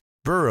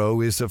 Burrow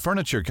is a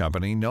furniture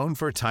company known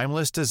for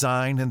timeless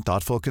design and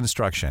thoughtful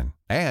construction,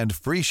 and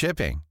free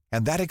shipping,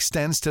 and that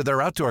extends to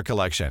their outdoor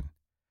collection.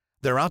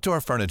 Their outdoor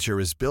furniture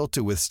is built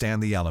to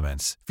withstand the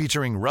elements,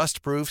 featuring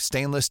rust-proof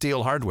stainless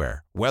steel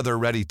hardware,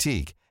 weather-ready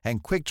teak,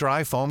 and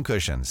quick-dry foam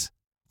cushions.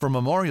 For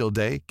Memorial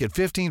Day, get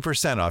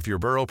 15% off your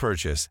Burrow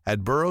purchase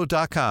at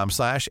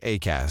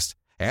burrow.com/ACAST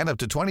and up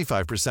to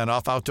 25%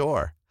 off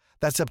outdoor.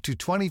 That's up to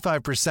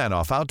 25%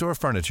 off outdoor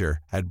furniture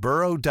at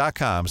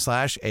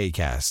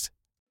burrow.com/ACAST.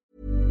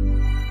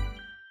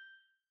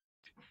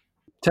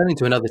 Turning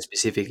to another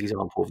specific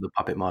example of the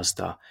puppet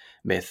master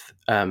myth,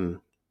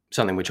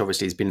 something which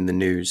obviously has been in the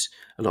news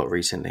a lot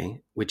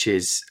recently, which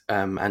is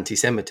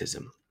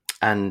anti-Semitism.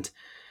 And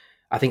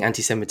I think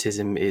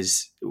anti-Semitism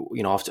is,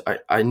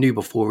 I knew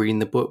before reading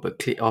the book,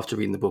 but after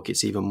reading the book,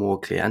 it's even more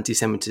clear.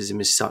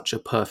 Anti-Semitism is such a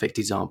perfect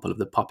example of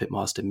the puppet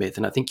master myth.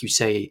 And I think you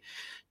say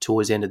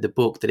towards the end of the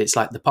book that it's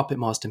like the puppet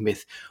master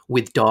myth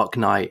with Dark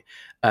Knight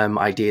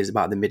ideas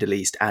about the Middle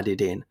East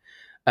added in.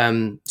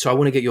 So I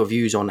want to get your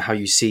views on how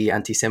you see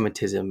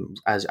anti-Semitism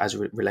as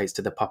it relates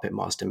to the puppet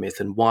master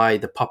myth, and why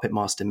the puppet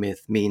master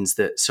myth means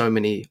that so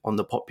many on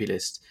the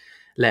populist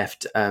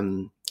left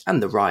and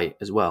the right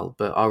as well,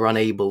 but are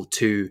unable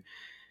to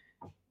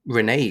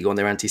renege on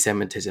their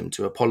anti-Semitism,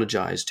 to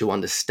apologize, to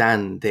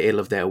understand the ill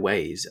of their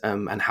ways,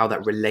 and how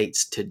that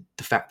relates to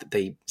the fact that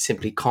they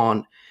simply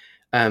can't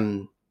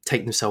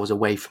take themselves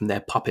away from their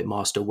puppet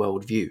master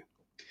worldview.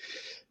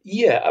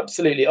 Yeah,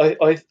 absolutely.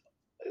 I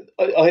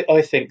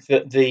think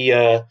that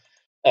the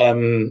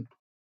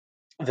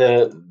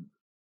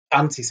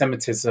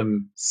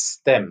anti-Semitism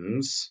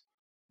stems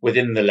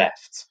within the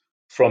left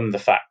from the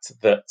fact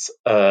that,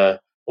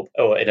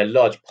 or in a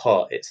large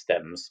part, it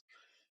stems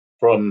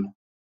from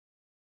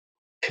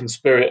from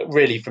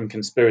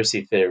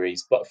conspiracy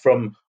theories, but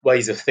from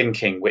ways of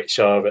thinking which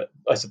are,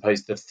 I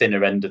suppose, the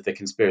thinner end of the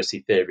conspiracy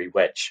theory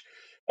wedge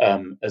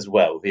as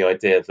well. The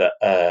idea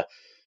that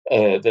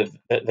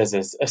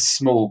there's a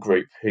small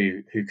group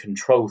who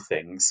control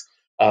things,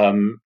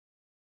 kind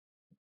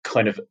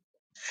of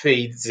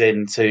feeds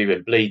into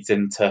and bleeds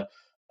into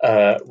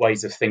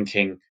ways of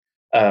thinking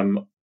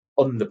on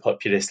the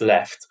populist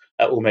left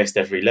at almost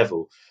every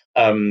level.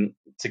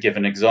 To give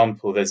an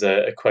example, there's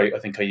a quote I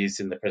think I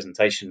used in the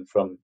presentation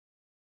from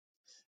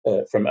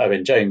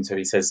Owen Jones, where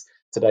he says,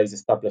 "Today's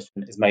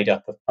establishment is made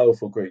up of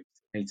powerful groups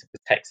that need to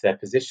protect their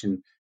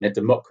position in a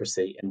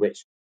democracy in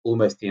which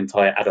almost the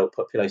entire adult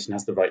population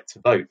has the right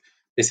to vote.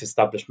 This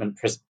establishment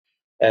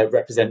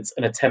represents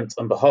an attempt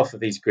on behalf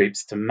of these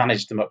groups to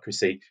manage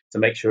democracy to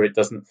make sure it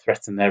doesn't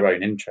threaten their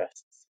own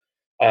interests."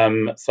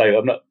 So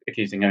I'm not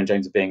accusing Owen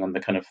Jones of being on the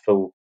kind of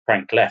full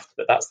crank left,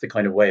 but that's the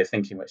kind of way of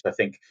thinking which I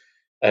think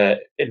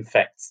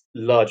infects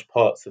large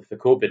parts of the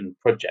Corbyn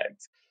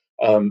project,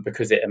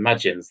 because it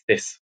imagines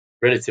this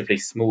relatively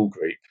small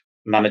group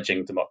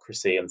managing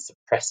democracy and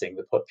suppressing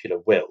the popular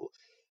will.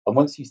 And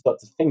once you start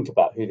to think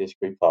about who this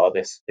group are,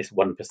 this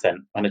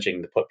 1%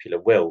 managing the popular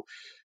will,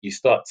 you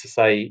start to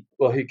say,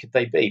 well, who could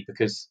they be?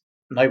 Because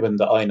no one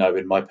that I know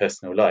in my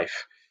personal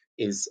life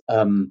is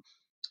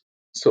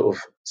sort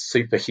of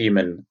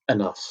superhuman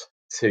enough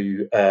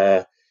to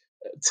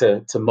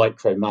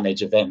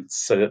micromanage events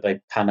so that they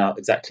pan out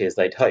exactly as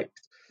they'd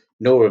hoped.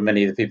 Nor are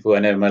many of the people I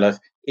know in my life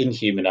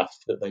inhuman enough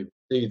that they would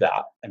do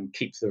that and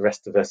keep the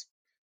rest of us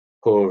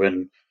poor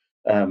and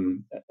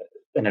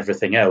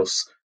everything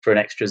else for an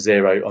extra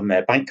zero on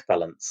their bank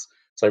balance.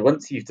 So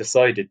once you've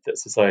decided that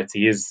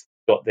society has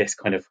got this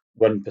kind of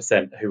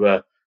 1% who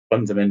are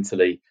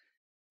fundamentally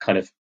kind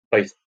of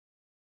both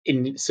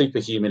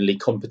superhumanly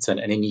competent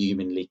and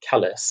inhumanly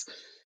callous,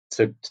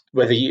 so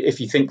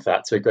if you think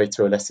that to a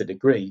greater or lesser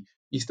degree,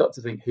 you start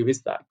to think, who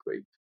is that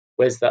group?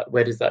 Where does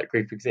that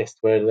group exist?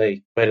 Where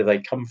do they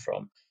come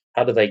from?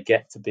 How do they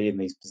get to be in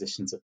these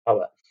positions of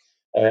power?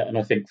 And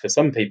I think for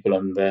some people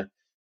on the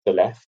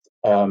left,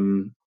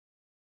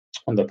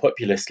 on the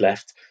populist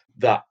left,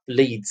 that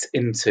leads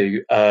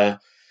into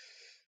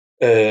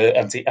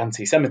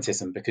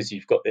anti-Semitism, because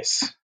you've got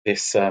this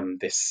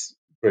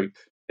group,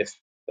 this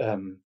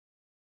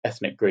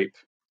ethnic group,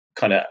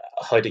 kind of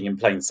hiding in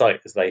plain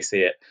sight as they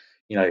see it,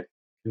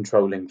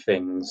 controlling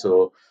things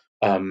or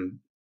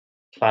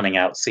planning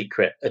out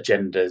secret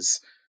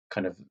agendas,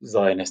 kind of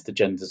Zionist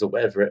agendas or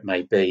whatever it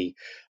may be.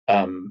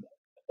 At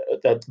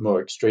the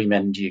more extreme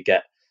end, you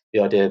get the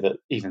idea that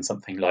even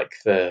something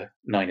like the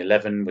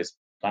 9/11 was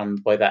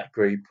planned by that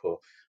group, or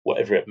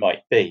whatever it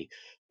might be.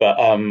 But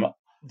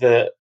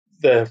the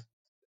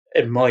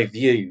in my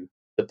view,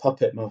 the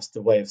puppet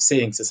master way of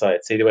seeing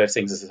society, the way of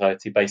seeing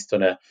society based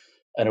on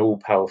an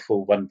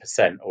all-powerful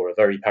 1% or a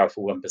very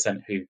powerful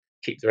 1% who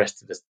keep the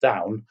rest of us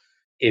down,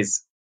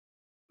 is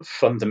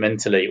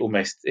fundamentally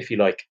almost, if you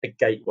like, a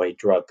gateway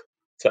drug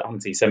to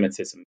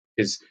anti-Semitism,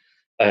 because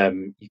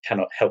you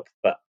cannot help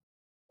but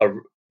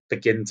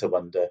begin to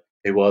wonder,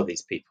 who are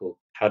these people?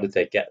 How did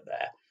they get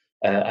there?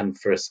 And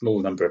for a small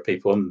number of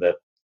people on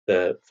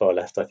the far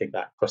left, I think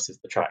that crosses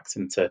the tracks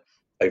into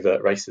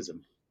overt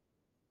racism.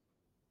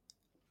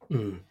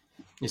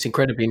 It's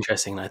incredibly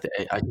interesting. I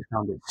just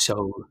found it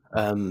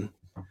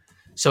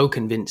so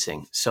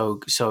convincing, so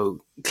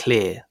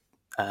clear.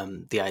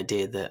 The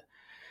idea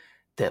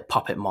that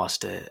puppet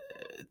master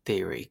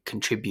theory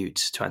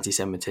contributes to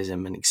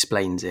anti-Semitism and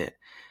explains it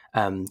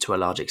to a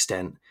large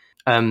extent.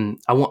 I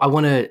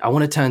want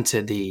to turn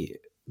to the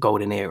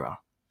golden era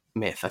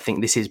myth. I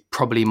think this is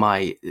probably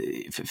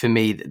for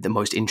me, the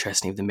most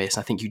interesting of the myths.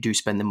 I think you do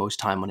spend the most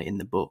time on it in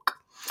the book.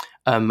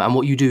 And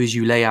what you do is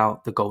you lay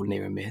out the golden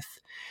era myth,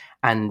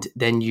 and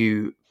then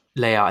you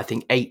lay out, I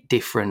think, 8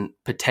 different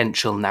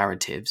potential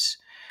narratives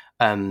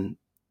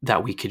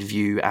that we could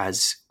view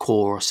as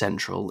core or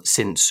central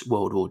since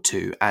World War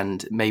II.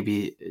 And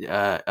maybe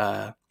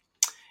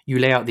you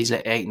lay out these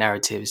 8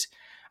 narratives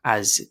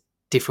as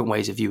different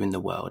ways of viewing the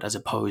world, as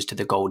opposed to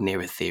the golden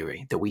era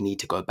theory that we need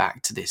to go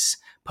back to this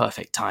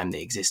perfect time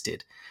that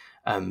existed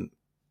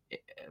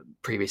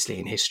previously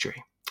in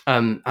history.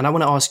 And I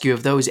want to ask you,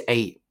 of those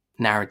 8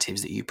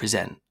 narratives that you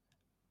present,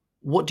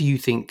 what do you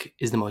think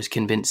is the most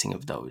convincing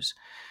of those?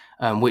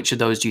 Which of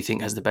those do you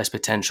think has the best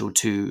potential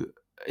to,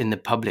 in the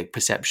public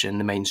perception,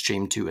 the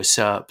mainstream, to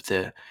usurp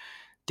the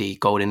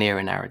golden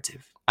era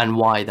narrative? And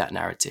why that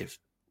narrative?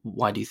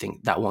 Why do you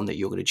think that one that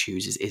you're going to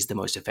choose is the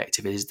most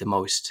effective, is the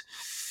most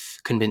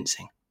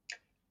convincing?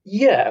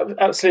 Yeah,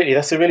 absolutely.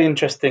 That's a really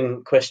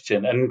interesting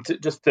question. And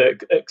just to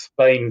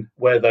explain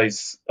where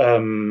those, I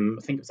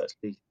think it was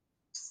actually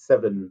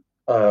 7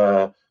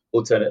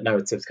 alternate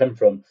narratives come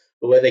from,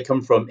 but where they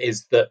come from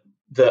is that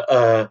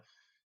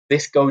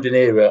this golden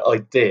era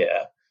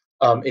idea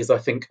is, I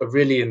think, a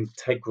really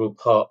integral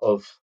part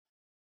of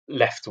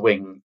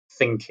left-wing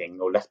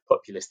thinking, or left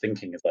populist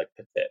thinking, as I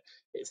put it.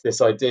 It's this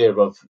idea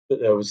of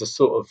that there was a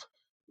sort of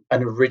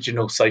an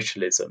original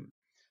socialism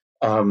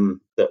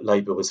that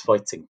Labour was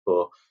fighting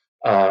for,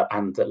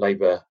 and that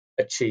Labour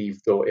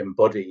achieved or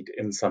embodied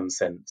in some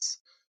sense,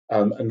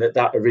 and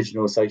that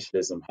original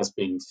socialism has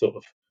been sort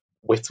of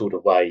whittled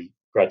away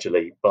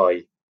gradually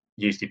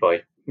usually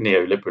by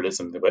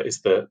neoliberalism. That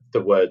is the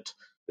word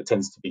that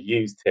tends to be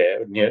used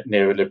here.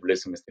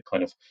 Neoliberalism is the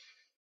kind of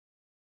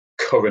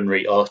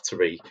coronary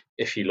artery,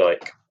 if you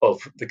like,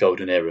 of the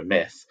golden era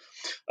myth.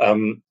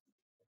 And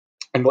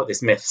what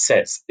this myth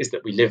says is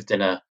that we lived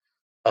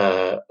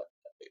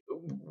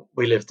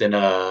in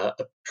a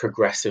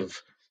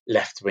progressive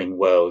left-wing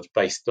world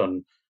based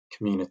on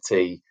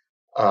community,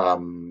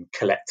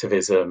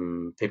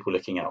 collectivism, people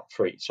looking out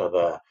for each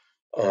other,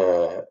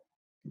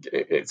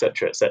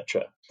 etc.,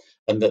 etc.,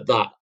 and that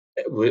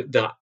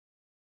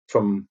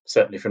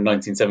certainly from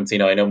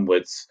 1979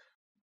 onwards,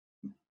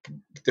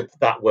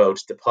 that world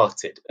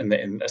departed, and that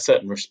in a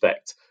certain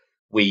respect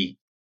we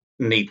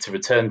need to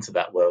return to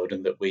that world,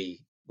 and that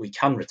we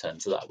can return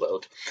to that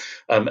world.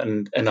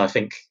 And I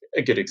think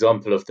a good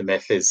example of the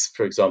myth is,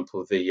 for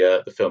example,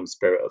 the film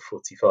Spirit of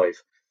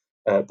 45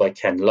 by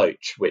Ken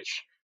Loach,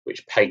 which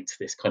paints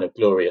this kind of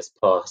glorious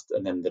past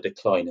and then the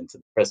decline into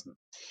the present.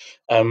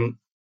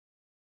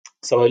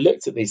 So I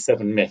looked at these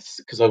 7 myths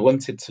because I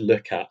wanted to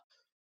look at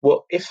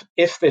what if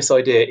this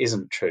idea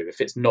isn't true,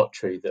 if it's not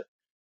true that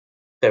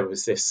there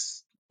was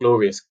this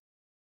glorious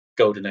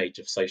golden age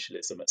of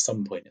socialism at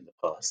some point in the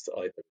past,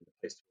 either in the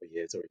post-war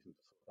years or even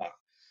before that,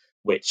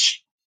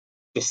 which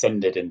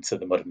descended into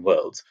the modern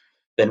world,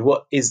 then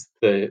what is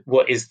the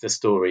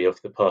story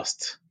of the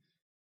past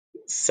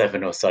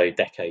 7 or so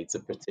decades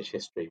of British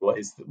history? What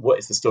is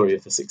the story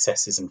of the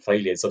successes and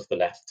failures of the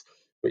left,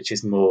 which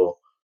is more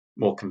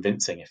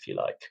convincing, if you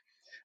like?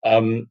 I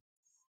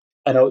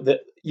know that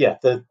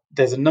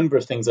there's a number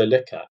of things I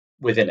look at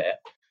within it,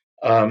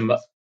 and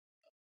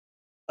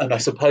I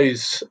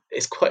suppose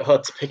it's quite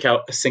hard to pick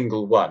out a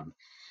single one.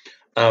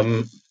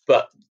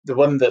 But the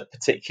one that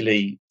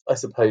particularly, I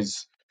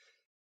suppose,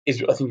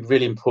 is, I think,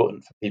 really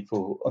important for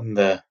people on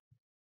the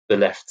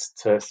left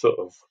to sort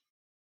of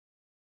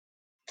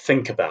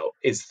think about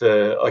is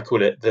I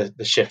call it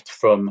the shift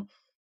from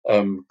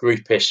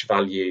groupish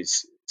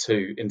values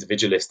to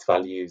individualist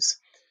values,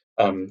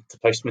 to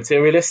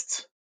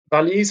post-materialist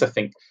values. I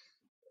think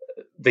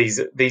these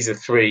are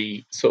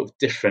 3 sort of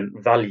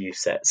different value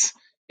sets,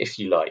 if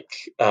you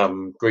like.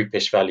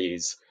 Groupish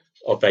values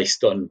are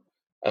based on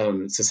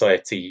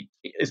society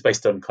is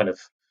based on kind of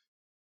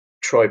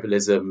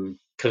tribalism,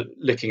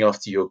 looking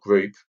after your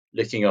group,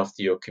 looking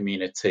after your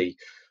community,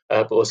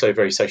 but also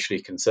very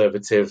socially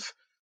conservative,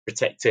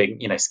 protecting,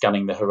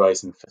 scanning the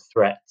horizon for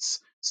threats.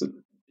 So,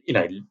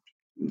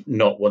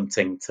 not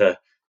wanting to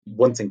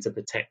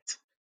protect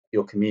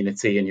your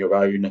community and your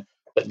own,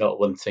 but not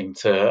wanting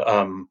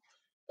to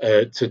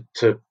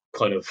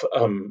kind of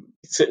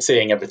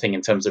seeing everything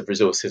in terms of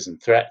resources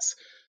and threats.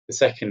 The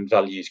second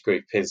values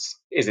group is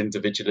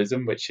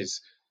individualism, which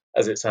is,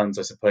 as it sounds,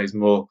 I suppose,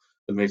 more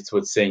the move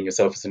towards seeing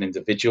yourself as an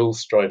individual,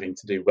 striving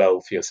to do well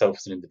for yourself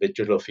as an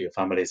individual or for your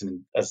family as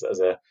an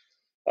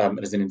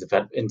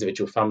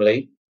individual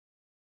family,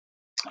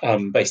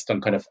 based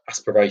on kind of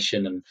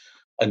aspiration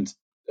and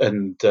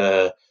and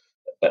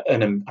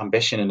an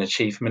ambition and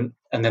achievement.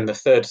 And then the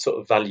third sort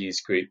of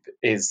values group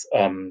is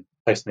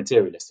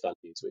post-materialist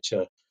values, which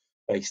are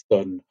based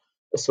on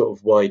a sort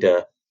of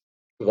wider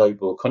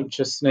global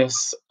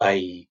consciousness,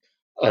 a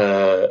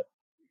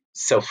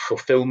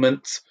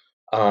self-fulfillment,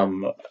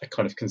 a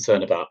kind of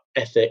concern about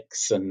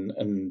ethics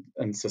and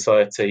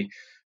society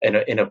in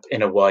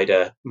a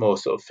wider, more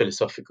sort of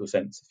philosophical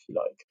sense, if you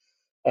like.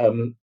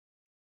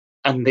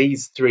 And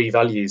these three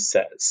value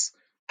sets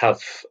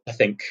have, I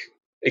think,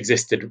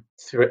 existed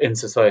in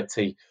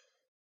society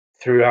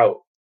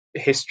throughout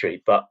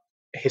history, but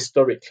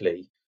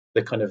historically,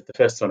 the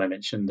first one I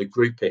mentioned, the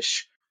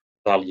groupish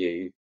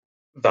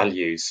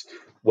values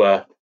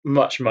were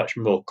much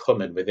more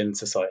common within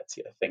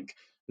society, I think,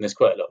 and there's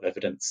quite a lot of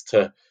evidence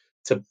to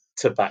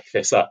back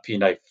this up.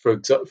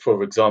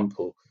 For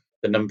example,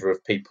 the number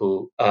of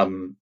people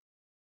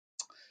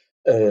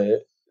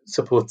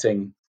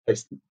supporting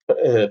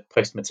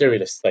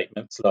post-materialist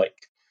statements like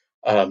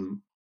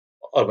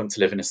I want to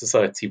live in a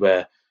society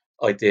where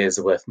ideas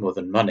are worth more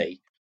than money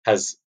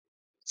has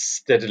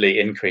steadily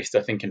increased.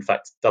 I think, in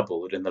fact,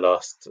 doubled in the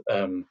last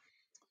 20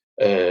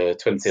 or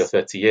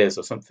 30 years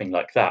or something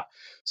like that.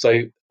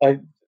 So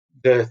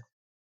the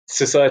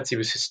society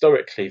was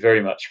historically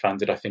very much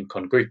founded, I think,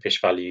 on groupish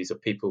values of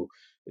people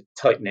with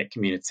tight-knit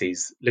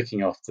communities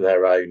looking after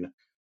their own,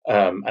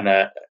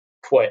 and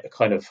quite a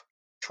kind of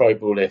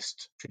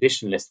tribalist,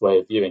 traditionalist way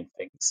of viewing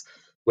things,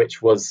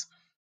 which was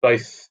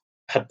both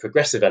had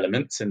progressive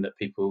elements in that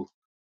people,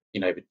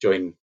 would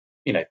join,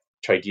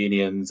 trade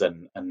unions,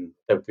 and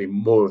there would be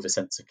more of a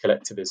sense of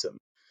collectivism,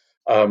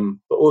 but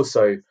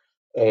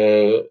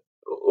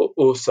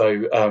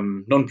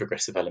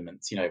non-progressive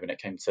elements, when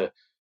it came to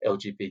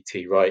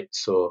LGBT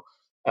rights, or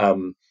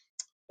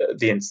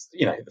the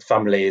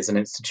family as an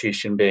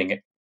institution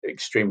being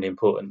extremely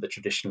important, the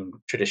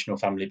traditional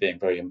family being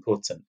very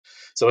important.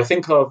 So I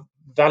think our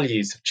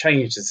values have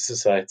changed as a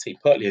society,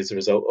 partly as a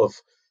result of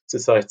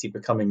society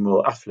becoming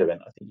more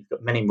affluent. I think you've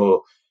got many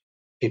more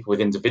people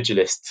with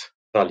individualist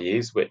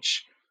values,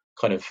 which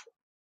kind of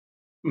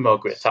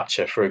Margaret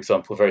Thatcher, for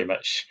example, very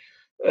much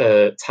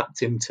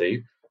tapped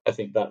into. I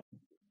think that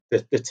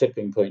the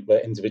tipping point where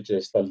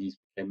individualist values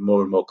became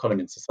more and more common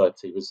in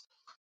society was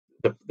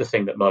the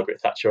thing that Margaret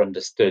Thatcher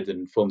understood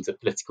and formed a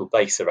political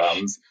base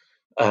around,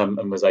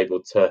 and was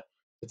able to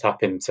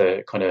tap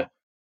into kind of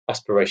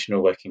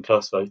aspirational working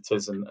class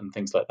voters and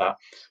things like that.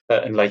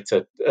 And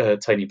later,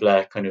 Tony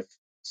Blair kind of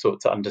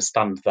sought to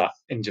understand that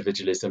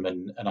individualism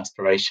and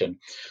aspiration.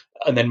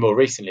 And then more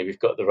recently, we've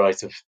got the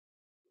rise of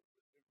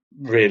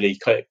really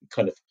kind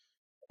of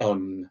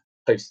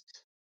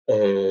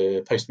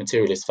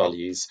post-materialist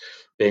values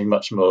being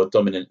much more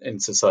dominant in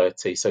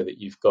society, so that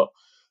you've got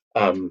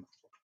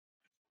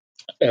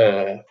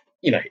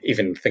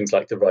even things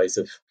like the rise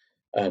of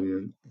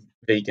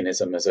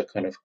veganism as a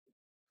kind of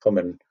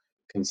common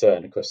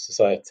concern across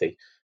society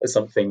as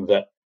something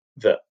that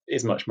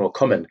is much more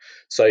common.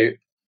 So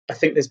I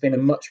think there's been a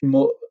much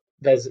more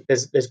there's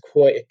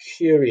quite a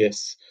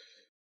curious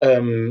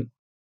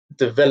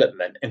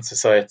development in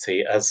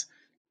society as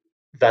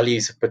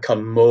values have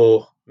become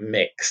more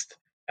mixed,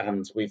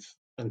 and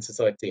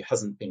society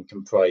hasn't been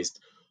comprised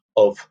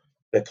of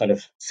the kind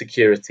of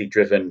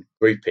security-driven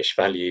groupish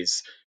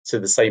values to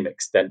the same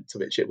extent to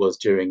which it was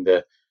during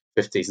the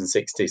 50s and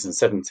 60s and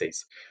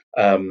 70s.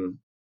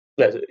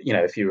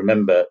 If you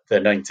remember,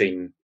 the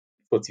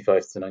 1945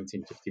 to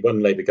 1951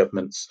 Labour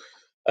governments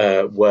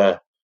were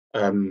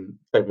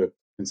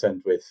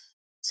concerned with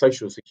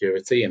social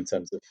security in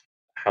terms of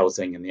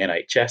housing and the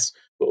NHS,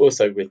 but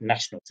also with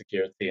national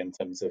security in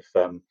terms of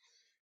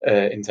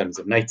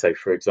NATO,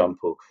 for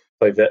example.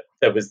 So that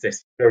there was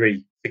this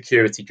very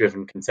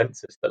security-driven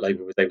consensus that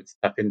Labour was able to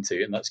tap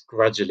into, and that's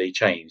gradually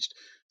changed.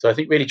 So I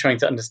think really trying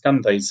to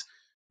understand those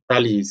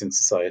values in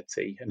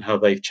society and how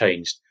they've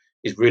changed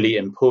is really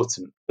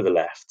important for the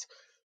left,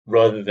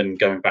 rather than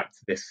going back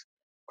to this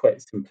quite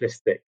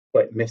simplistic,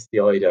 quite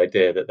misty-eyed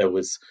idea that there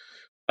was,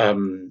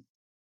 there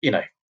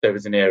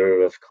was an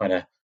era of kind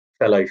of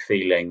fellow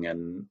feeling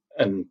and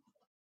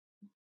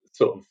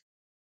sort of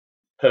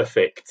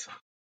perfect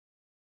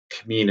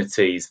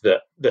communities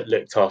that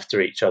looked after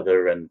each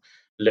other and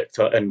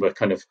were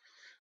kind of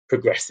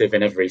progressive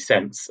in every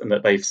sense, and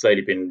that they've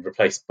slowly been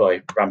replaced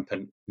by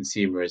rampant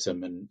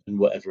consumerism and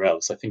whatever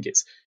else. I think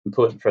it's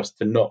important for us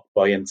to not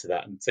buy into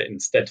that and to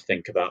instead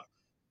think about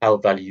how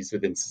values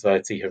within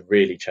society have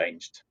really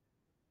changed.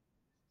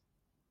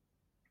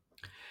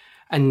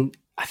 And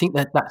I think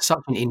that's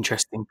such an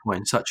interesting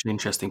point, such an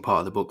interesting part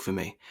of the book for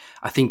me.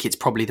 I think it's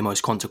probably the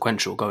most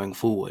consequential going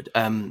forward.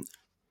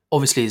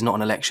 obviously is not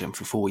an election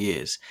for 4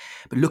 years,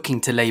 but looking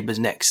to Labour's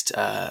next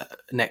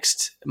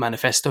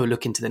manifesto,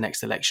 looking to the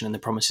next election and the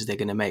promises they're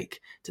going to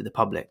make to the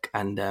public,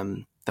 and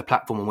the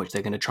platform on which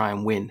they're going to try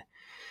and win,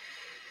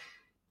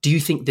 do you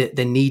think that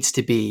there needs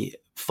to be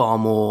far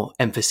more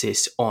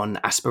emphasis on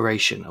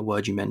aspiration, a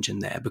word you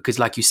mentioned there? Because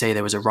like you say,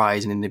 there was a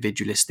rise in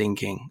individualist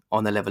thinking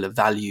on the level of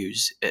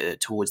values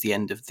towards the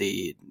end of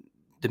the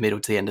middle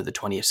to the end of the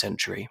 20th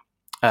century.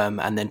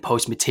 And then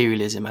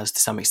post-materialism has to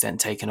some extent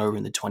taken over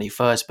in the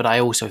 21st. But I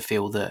also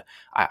feel that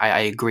I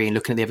agree, and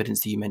looking at the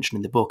evidence that you mentioned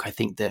in the book, I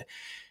think that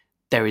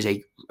there is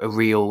a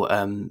real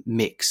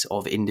mix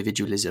of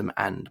individualism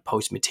and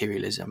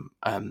post-materialism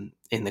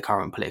in the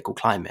current political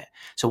climate.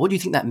 So what do you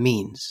think that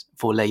means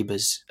for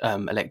Labour's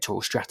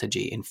electoral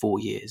strategy in 4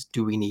 years?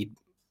 Do we need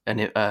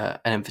an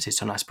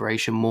emphasis on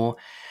aspiration more?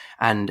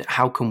 And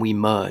how can we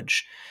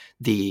merge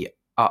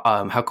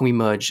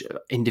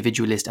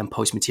individualist and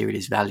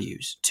post-materialist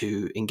values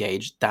to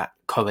engage that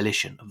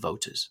coalition of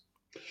voters?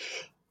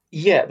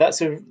 Yeah,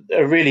 that's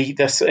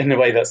that's in a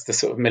way that's the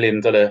sort of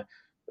million dollar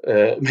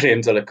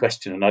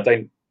question, and I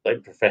don't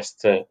profess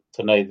to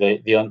know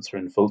the answer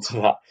in full to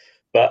that.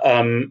 But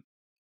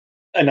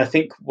and I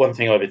think one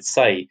thing I would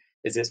say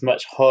is it's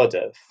much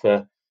harder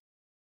for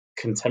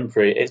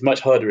contemporary. It's much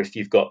harder if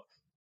you've got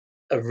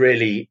a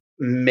really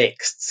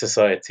mixed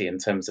society in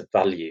terms of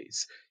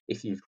values.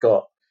 If you've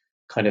got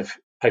kind of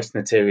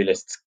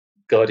post-materialist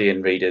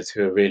Guardian readers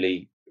who are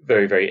really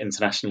very, very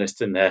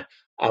internationalist in their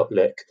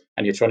outlook,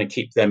 and you're trying to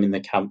keep them in the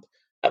camp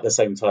at the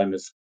same time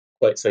as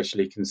quite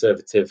socially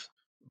conservative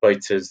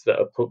voters that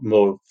are put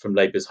more from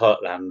Labour's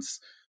heartlands,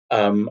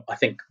 I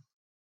think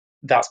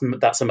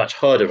that's a much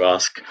harder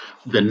ask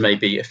than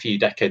maybe a few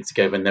decades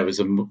ago when there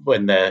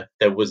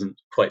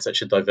wasn't quite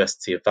such a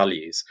diversity of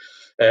values.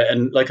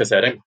 And like I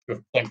said, I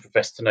don't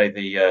profess to know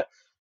the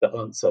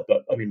answer,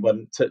 but I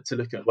mean, to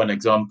look at one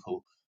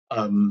example,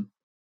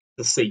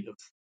 the seat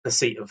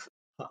of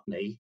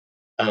Putney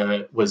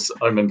was,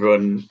 I remember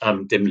on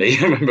dimly,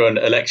 I remember on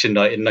election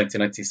night in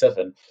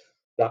 1997,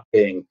 that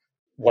being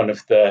one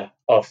of the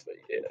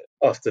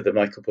after the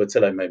Michael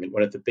Portillo moment,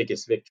 one of the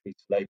biggest victories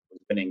for Labour was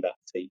winning that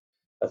seat,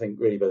 I think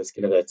really by the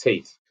skin of their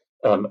teeth,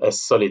 a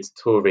solid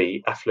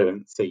Tory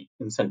affluent seat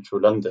in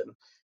central London.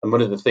 And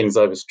one of the things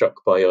I was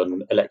struck by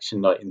on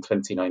election night in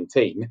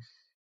 2019,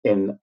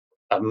 in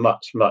a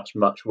much, much,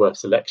 much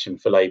worse election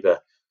for Labour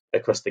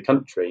across the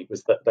country,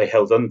 was that they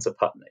held on to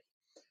Putney.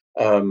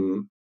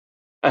 And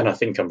I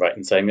think I'm right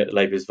in saying that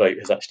Labour's vote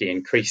has actually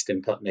increased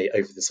in Putney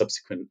over the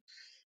subsequent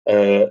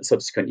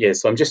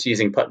years. So I'm just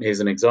using Putney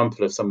as an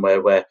example of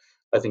somewhere where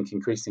I think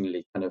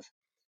increasingly kind of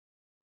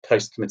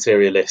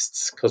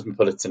post-materialists,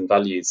 cosmopolitan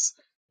values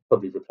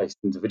probably replaced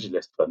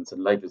individualist ones,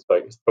 and Labour's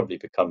vote has probably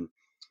become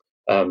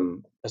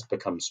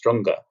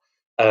stronger.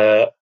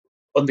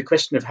 On the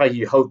question of how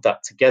you hold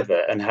that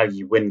together and how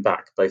you win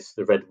back both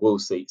the red wall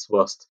seats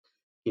whilst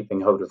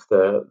keeping hold of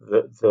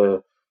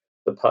the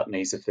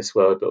Putneys of this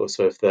world, but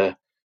also of the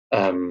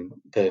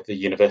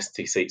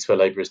university seats where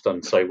Labour has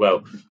done so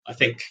well, I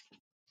think,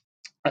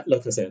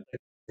 like I said, I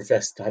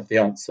profess to have the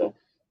answer,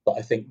 but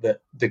I think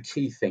that the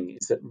key thing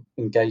is that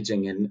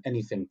engaging in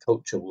anything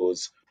culture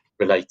wars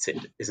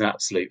related is an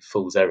absolute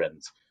fool's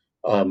errand.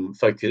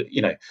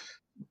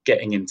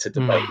 Getting into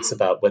debates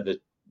about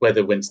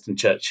whether Winston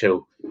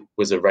Churchill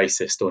was a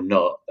racist or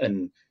not,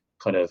 and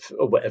kind of,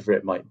 or whatever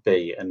it might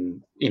be,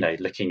 and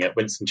looking at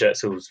Winston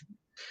Churchill's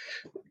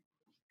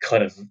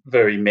kind of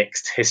very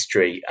mixed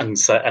history, and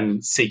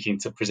seeking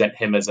to present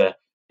him as a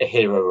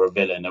hero or a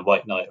villain, a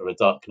white knight or a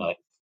dark knight,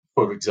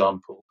 for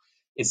example,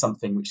 is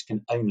something which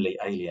can only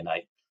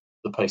alienate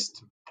the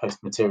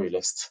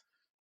post-materialist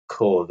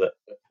core that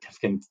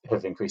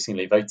have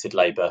increasingly voted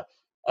Labour,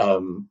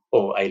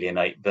 or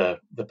alienate the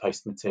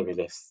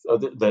post-materialists, or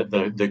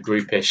the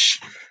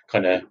groupish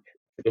kind of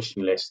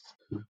traditionalist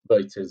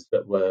voters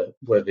that were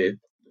the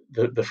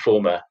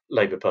former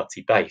Labour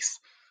Party base.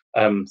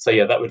 So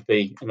yeah, that would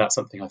be, and that's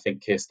something I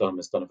think Keir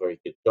Starmer's done a very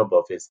good job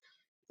of, is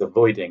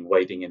avoiding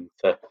wading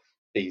into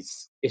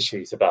these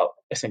issues about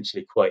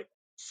essentially quite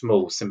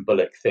small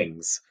symbolic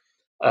things,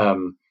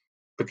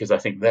 because I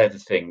think they're the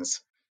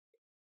things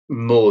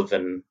more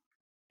than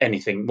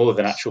anything, more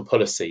than actual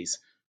policies,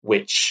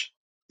 which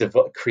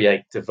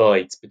create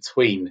divides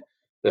between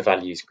the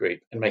values group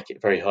and make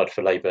it very hard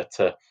for Labour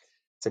to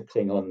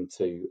cling on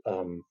to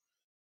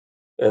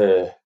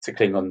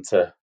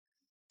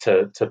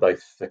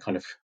both the kind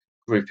of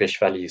groupish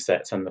value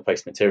sets and the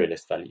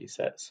post-materialist value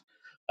sets.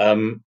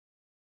 So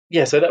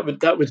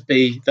that would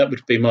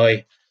be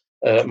my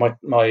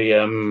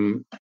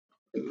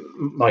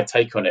my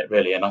take on it,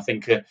 really. And I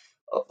think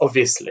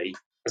obviously,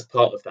 as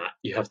part of that,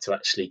 you have to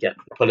actually get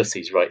the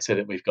policies right, so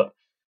that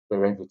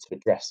we're able to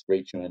address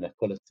regional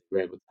inequality.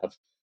 We're able to have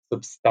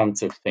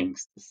substantive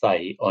things to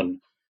say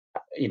on,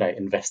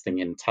 investing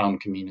in town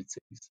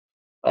communities,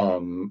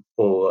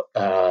 or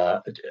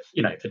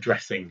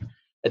addressing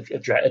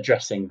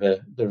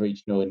the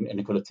regional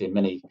inequality in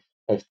many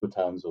coastal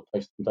towns or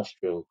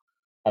post-industrial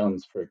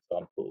towns, for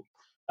example.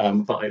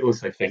 But I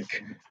also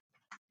think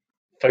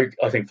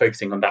I think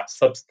focusing on that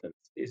substance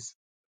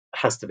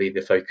has to be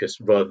the focus,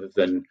 rather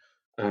than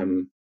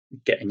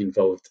getting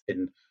involved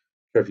in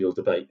trivial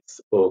debates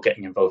or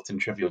getting involved in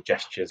trivial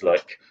gestures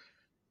like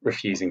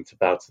refusing to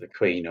bow to the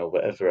Queen or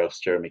whatever else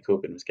Jeremy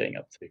Corbyn was getting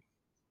up to.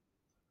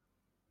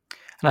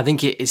 And I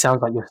think it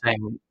sounds like you're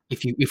saying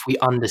if we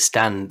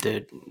understand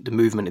the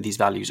movement of these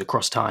values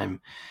across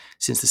time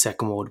since the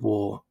Second World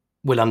War,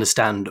 we'll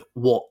understand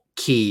what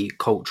key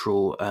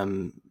cultural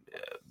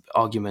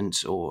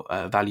arguments or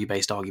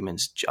value-based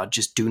arguments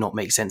just do not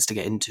make sense to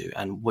get into,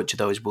 and which of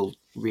those will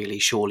really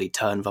surely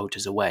turn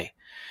voters away.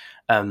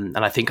 And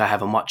I think I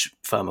have a much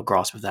firmer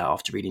grasp of that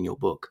after reading your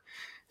book.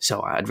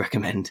 So I'd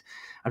recommend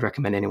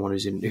anyone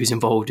who's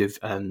involved with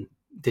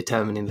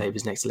determining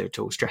Labour's next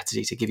electoral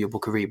strategy to give your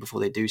book a read before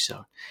they do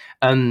so.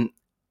 One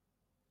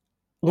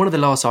of the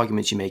last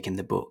arguments you make in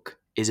the book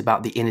is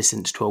about the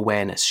innocence to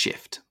awareness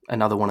shift.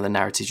 Another one of the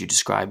narratives you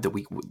described, the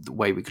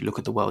way we could look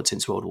at the world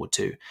since World War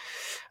II.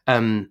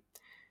 And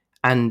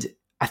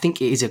I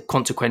think it is a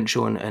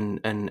consequential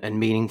and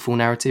meaningful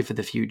narrative for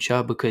the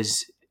future,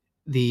 because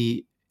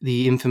the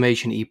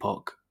information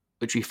epoch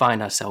which we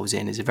find ourselves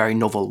in is a very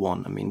novel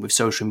one. I mean, with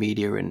social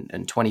media and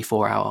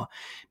 24-hour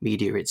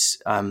media, it's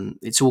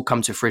all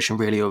come to fruition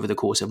really over the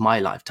course of my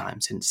lifetime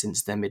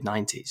since the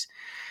mid-90s.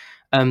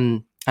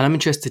 And I'm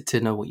interested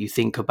to know what you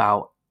think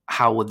about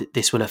how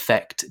this will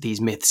affect these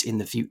myths in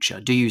the future.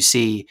 Do you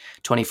see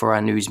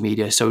 24-hour news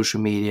media, social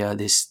media,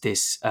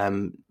 this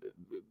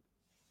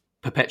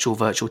perpetual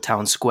virtual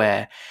town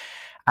square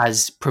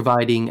as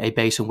providing a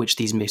base on which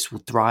these myths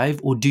will thrive?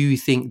 Or do you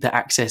think that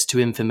access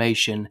to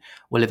information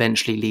will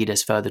eventually lead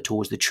us further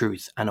towards the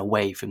truth and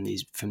away from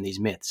these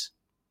myths?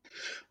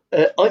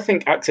 I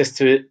think access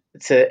to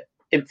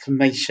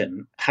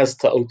information has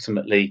to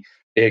ultimately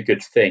be a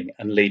good thing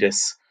and lead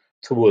us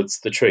towards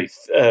the truth.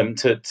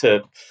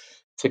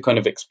 To kind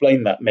of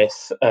explain that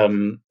myth,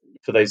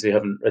 for those who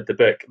haven't read the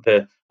book,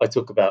 I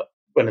talk about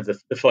one of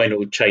the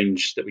final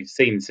change that we've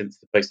seen since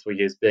the post-war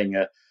years being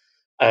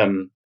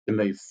the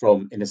move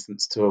from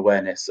innocence to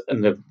awareness,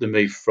 and the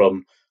move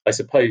from, I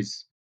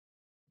suppose,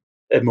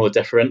 a more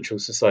deferential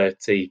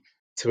society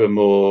to a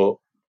more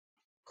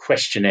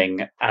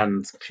questioning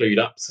and clued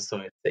up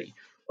society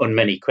on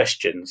many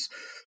questions.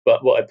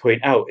 But what I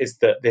point out is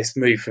that this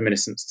move from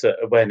innocence to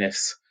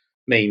awareness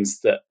means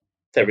that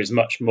there is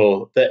much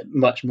more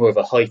of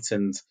a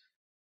heightened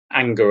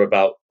anger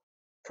about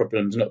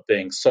problems not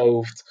being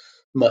solved,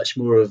 much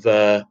more of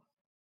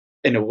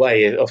in a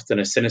way, often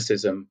a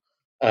cynicism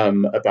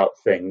about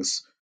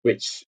things,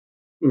 which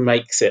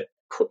makes it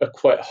a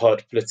quite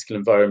hard political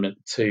environment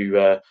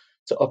to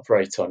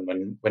operate on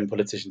when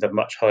politicians have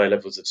much higher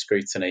levels of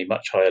scrutiny,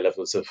 much higher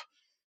levels of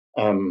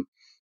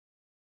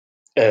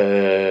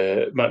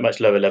much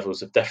lower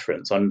levels of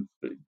deference.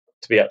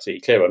 To be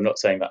absolutely clear, I'm not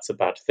saying that's a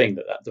bad thing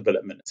that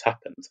development has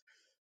happened,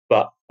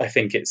 but I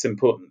think it's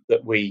important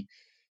that we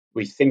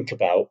think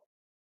about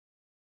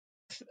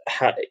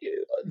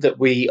that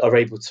we are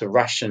able to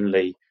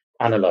rationally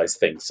analyze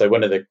things. So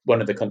one of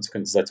the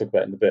consequences I talk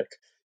about in the book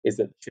is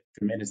that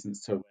from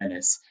innocence to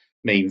awareness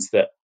means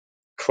that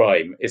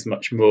crime is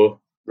much more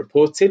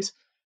reported,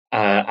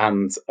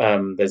 and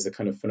there's a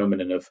kind of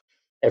phenomenon of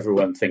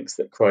everyone thinks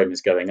that crime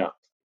is going up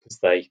because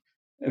they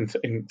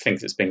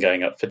thinks it's been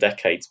going up for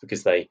decades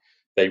because they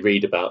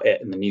read about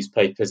it in the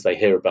newspapers, they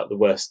hear about the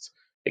worst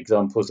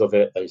examples of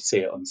it, they see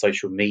it on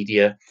social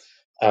media.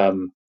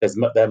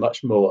 They're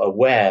much more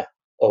aware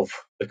of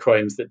the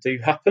crimes that do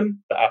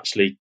happen, but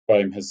actually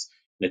crime has,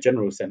 in a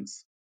general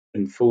sense,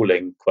 been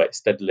falling quite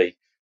steadily.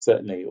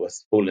 Certainly, it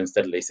was fallen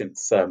steadily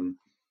since,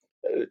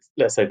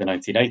 let's say, the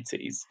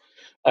 1980s.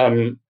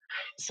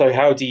 So,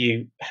 how do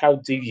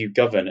you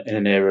govern in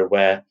an era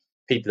where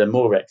people are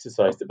more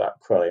exercised about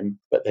crime,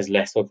 but there's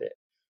less of it?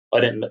 I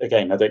don't know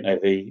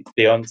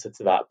the answer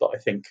to that, but I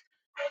think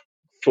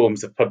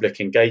forms of public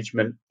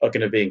engagement are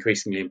going to be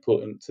increasingly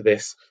important to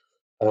this,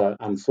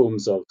 and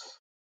forms of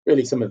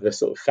really some of the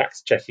sort of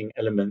fact-checking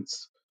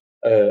elements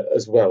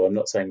as well. I'm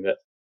not saying that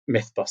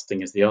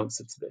myth-busting is the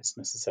answer to this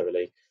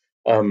necessarily,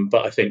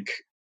 but I think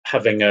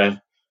having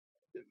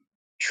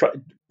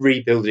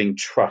rebuilding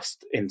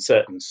trust in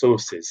certain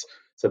sources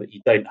so that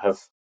you don't have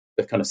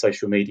the kind of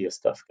social media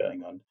stuff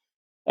going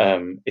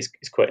on is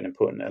quite an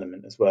important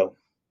element as well.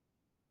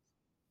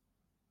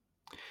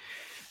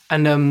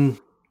 And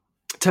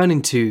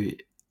turning to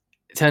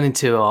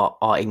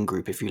our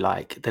in-group, if you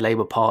like, the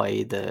Labour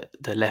Party,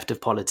 the left of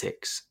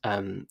politics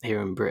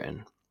here in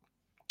Britain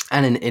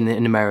and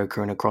in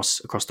America and across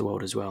the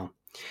world as well.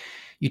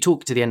 You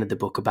talk to the end of the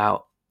book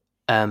about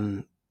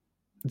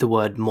the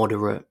word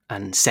moderate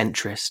and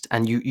centrist,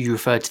 and you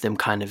refer to them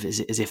kind of as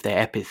if they're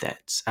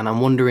epithets. And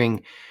I'm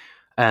wondering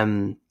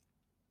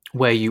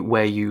where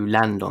you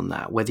land on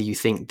that, whether you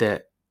think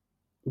that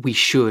we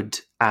should,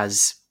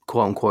 as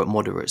quote unquote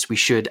moderates, we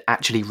should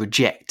actually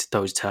reject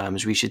those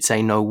terms. We should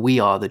say, no, we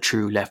are the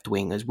true left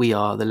wingers. We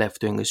are the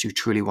left wingers who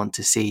truly want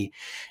to see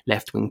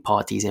left wing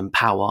parties in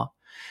power.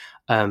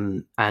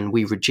 And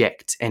we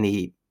reject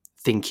any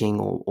thinking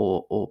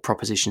or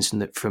propositions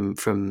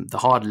from the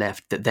hard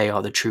left, that they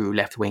are the true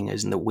left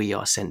wingers and that we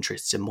are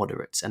centrists and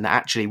moderates, and that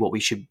actually what we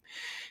should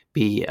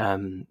be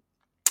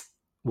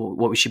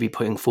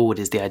putting forward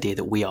is the idea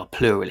that we are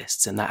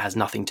pluralists, and that has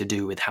nothing to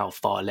do with how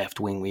far left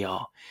wing we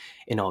are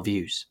in our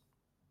views.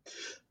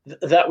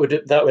 That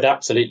would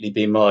absolutely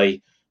be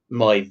my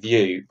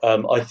view.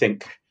 I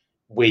think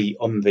we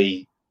on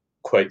the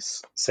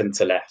quotes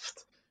centre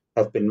left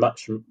have been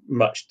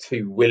much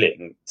too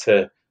willing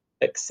to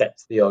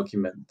accept the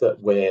argument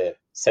that we're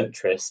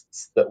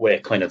centrists, that we're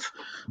kind of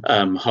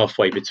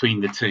halfway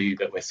between the two,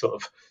 that we're sort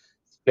of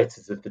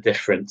splitters of the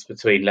difference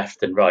between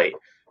left and right,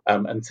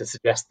 and to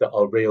suggest that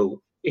our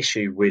real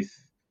issue with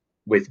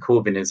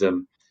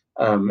Corbynism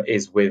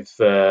is with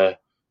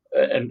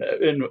and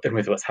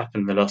with what's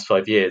happened in the last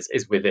 5 years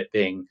is with it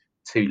being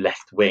too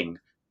left wing,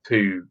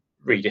 too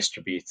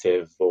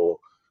redistributive, or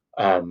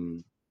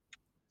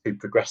too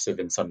progressive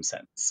in some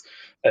sense.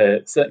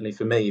 Certainly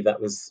for me, that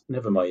was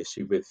never my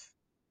issue with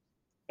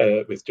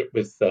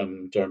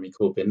Jeremy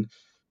Corbyn,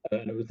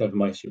 and it was never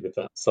my issue with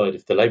that side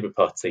of the Labour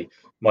Party.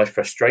 My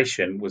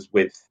frustration was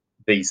with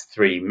these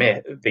three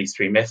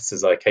myths,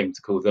 as I came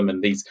to call them,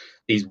 and these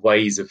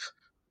ways of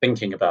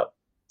thinking about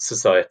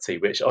society,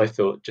 which I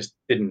thought just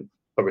didn't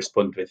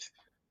correspond with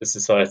the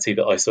society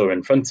that I saw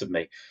in front of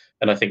me.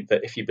 And I think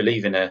that if you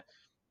believe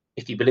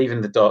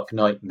in the Dark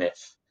Knight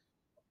myth,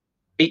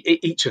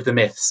 each of the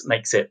myths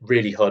makes it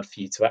really hard for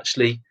you to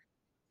actually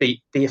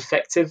be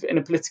effective in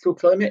a political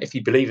climate. If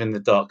you believe in the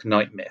Dark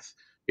Knight myth,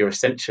 you're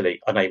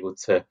essentially unable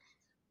to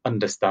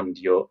understand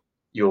your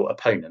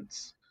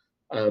opponents.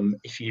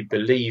 If you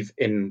believe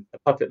in the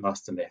puppet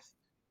master myth,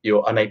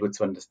 you're unable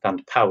to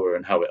understand power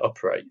and how it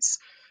operates.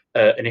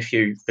 And if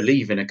you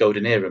believe in a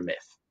golden era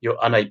myth, you're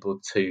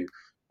unable to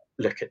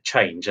look at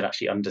change and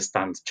actually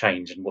understand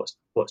change and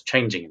what's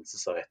changing in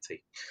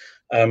society.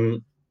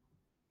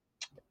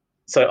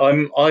 So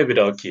I would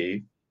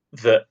argue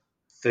that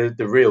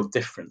the real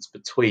difference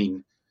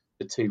between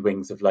the two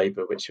wings of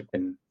Labour, which have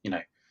been,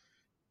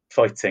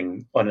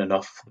 fighting on and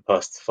off for the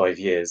past 5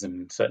 years, and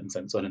in a certain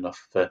sense on and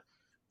off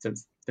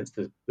since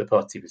the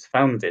party was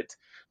founded,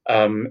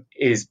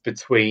 is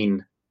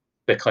between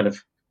the kind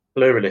of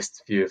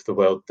pluralist view of the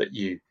world, that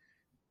you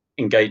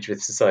engage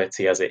with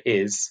society as it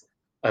is,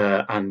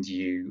 and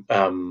you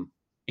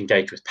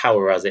engage with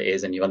power as it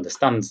is, and you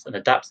understand and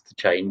adapt to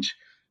change,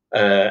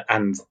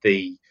 and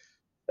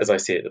as I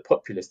see it, the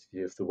populist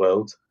view of the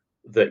world,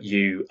 that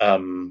you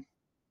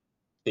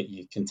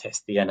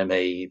contest the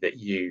enemy, that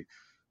you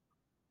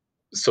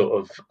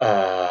sort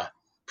of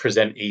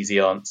present easy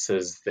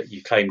answers, that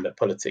you claim that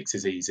politics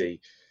is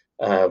easy,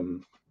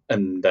 and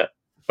that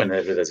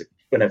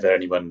whenever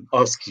anyone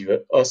asks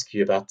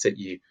you about it,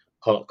 you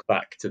hark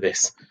back to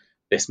this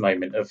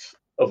moment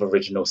of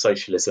original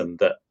socialism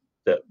that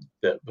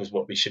was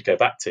what we should go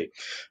back to.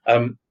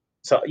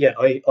 So yeah,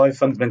 I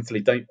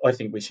fundamentally don't. I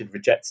think we should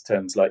reject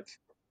terms like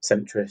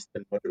centrist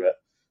and moderate,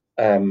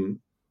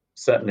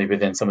 certainly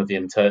within some of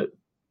the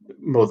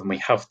more than we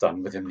have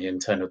done within the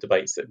internal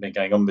debates that have been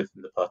going on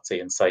within the party,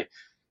 and say,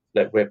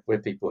 look, we're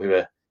people who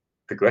are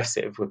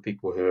progressive, we're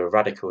people who are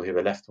radical, who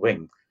are left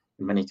wing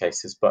in many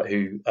cases, but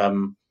who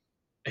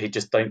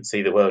just don't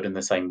see the world in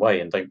the same way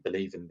and don't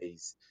believe in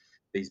these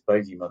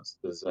bogey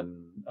monsters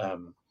and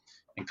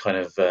kind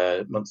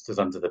of monsters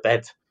under the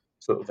bed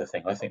sort of a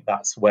thing. I think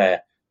that's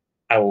where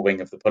our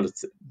wing of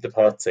the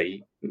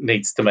party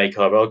needs to make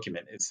our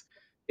argument,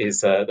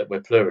 is that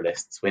we're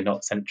pluralists, we're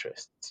not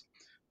centrists.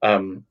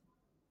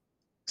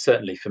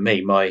 Certainly for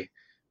me,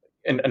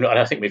 and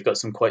I think we've got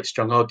some quite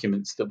strong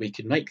arguments that we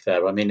could make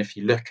there. I mean, if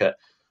you look at,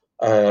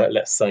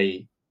 let's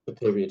say, the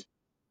period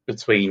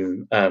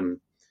between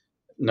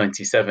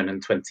 97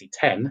 and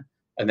 2010,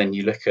 and then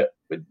you look at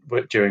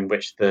during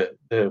which the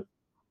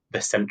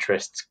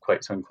centrists,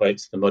 quote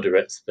unquote, the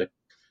moderates,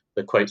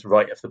 the quote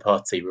right of the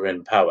party were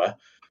in power.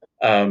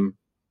 And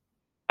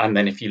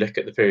then if you look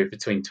at the period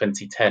between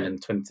 2010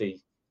 and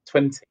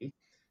 2020,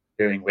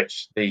 during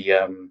which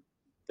the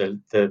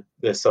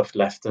soft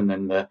left and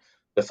then the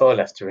far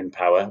left are in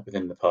power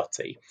within the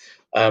party,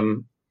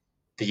 the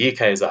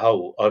UK as a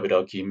whole, I would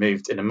argue,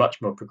 moved in a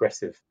much more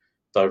progressive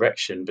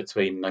direction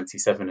between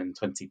 97 and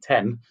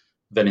 2010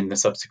 than in the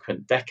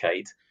subsequent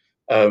decade.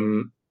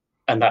 And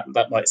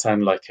that might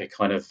sound like a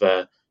kind of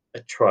a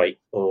trite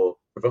or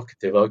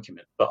provocative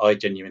argument, but I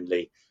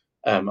genuinely,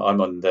 I'm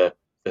on the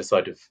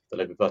side of the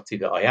Labour Party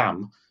that I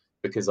am,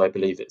 because I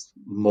believe it's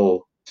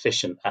more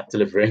efficient at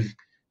delivering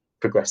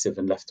progressive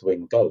and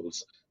left-wing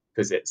goals,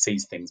 because it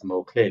sees things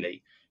more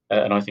clearly.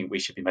 And I think we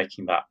should be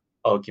making that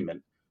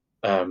argument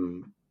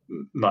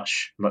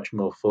much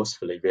more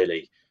forcefully,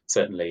 really.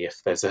 Certainly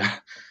if there's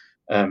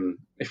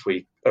if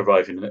we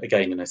arrive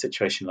again in a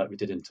situation like we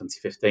did in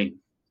 2015.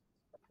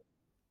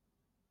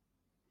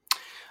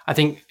 I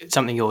think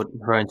something you're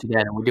referring to there,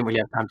 and we didn't really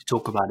have time to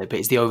talk about it, but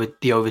it's the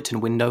Overton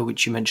window,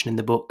 which you mentioned in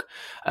the book,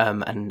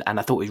 and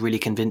I thought it was really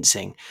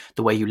convincing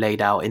the way you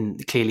laid out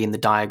clearly in the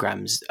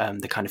diagrams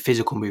the kind of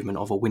physical movement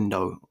of a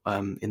window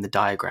in the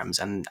diagrams,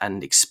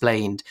 and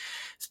explained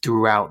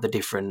throughout the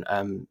different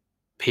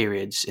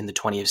periods in the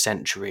 20th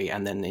century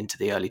and then into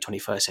the early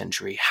 21st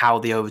century, how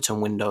the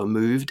Overton window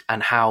moved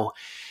and how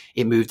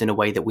it moved in a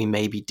way that we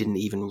maybe didn't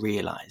even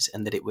realize,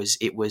 and that it was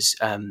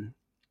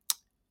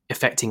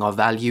affecting our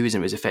values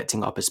and it was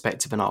affecting our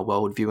perspective and our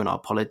worldview and our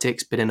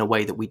politics, but in a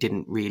way that we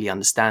didn't really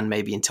understand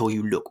maybe until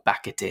you look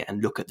back at it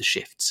and look at the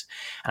shifts.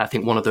 And I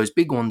think one of those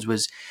big ones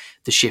was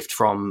the shift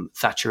from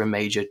Thatcher and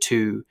Major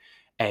to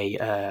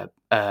the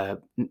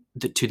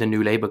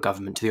new Labour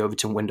government, to the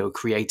Overton window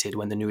created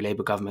when the new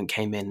Labour government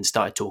came in and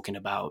started talking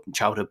about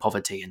childhood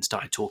poverty and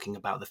started talking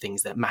about the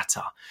things that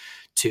matter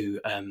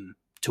to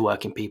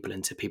working people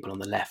and to people on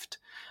the left.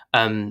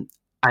 And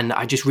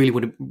I just really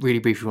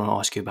briefly want to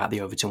ask you about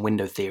the Overton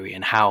window theory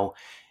and how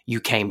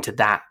you came to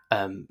that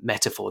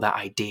metaphor, that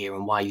idea,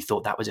 and why you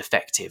thought that was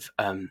effective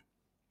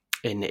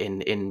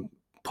in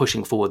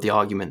pushing forward the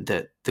argument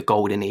that the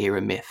golden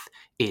era myth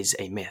is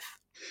a myth.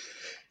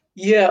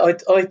 Yeah, I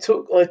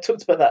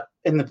talked about that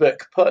in the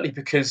book, partly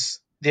because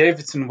the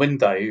Overton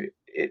window,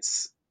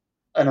 it's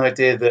an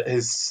idea that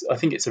I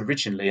think it's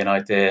originally an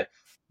idea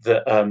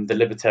that the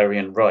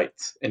libertarian right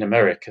in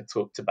America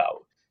talked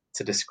about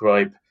to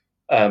describe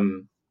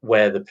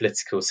where the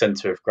political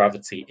centre of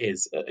gravity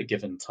is at a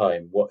given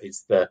time. What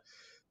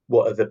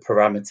are the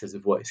parameters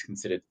of what is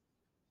considered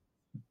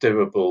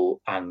doable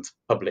and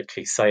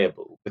publicly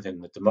sayable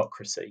within the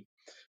democracy?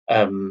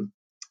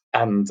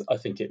 And I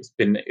think it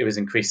was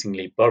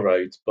increasingly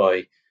borrowed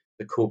by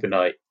the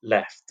Corbynite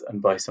left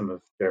and by some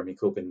of Jeremy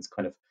Corbyn's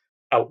kind of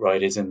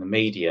outriders in the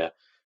media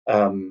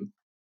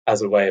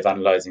as a way of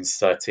analysing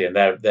society. And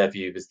their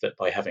view was that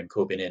by having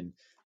Corbyn in,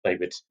 they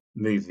would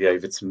move the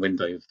Overton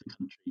window of the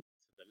country to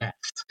the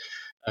left.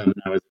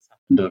 Now, as it's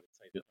happened, I would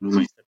say that on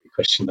almost every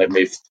question they've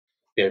moved,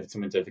 the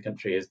Overton window of the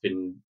country has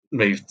been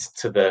moved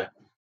to the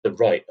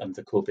right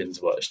under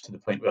Corbyn's watch, to the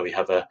point where we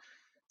have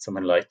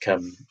someone like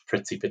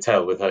Priti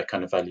Patel with her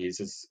kind of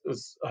values as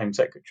Home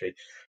Secretary.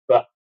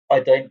 But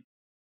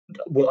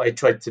what I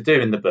tried to do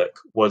in the book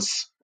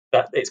was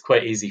that it's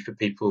quite easy for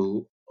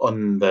people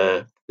on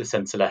the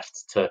centre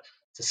left to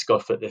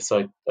scoff at this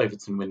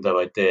Overton window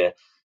idea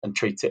and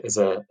treat it as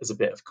a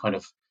bit of kind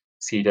of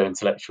pseudo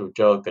intellectual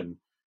jargon.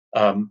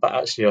 But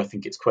actually, I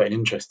think it's quite an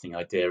interesting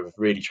idea of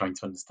really trying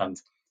to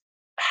understand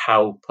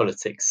how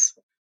politics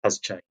has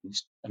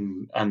changed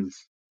and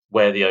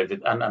where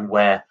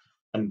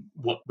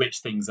which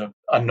things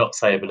are not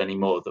sayable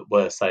anymore that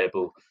were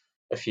sayable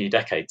a few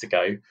decades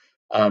ago,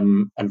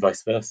 and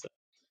vice versa.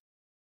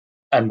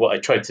 And what I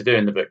tried to do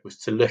in the book was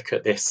to look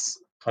at this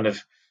kind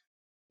of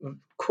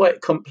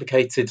quite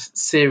complicated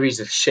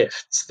series of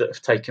shifts that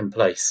have taken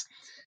place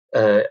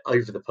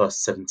over the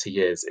past 70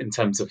 years in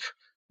terms of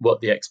what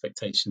the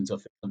expectations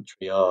of the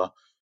country are,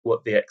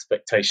 what the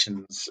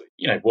expectations,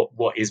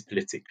 what is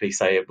politically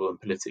sayable and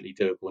politically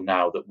doable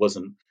now that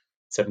wasn't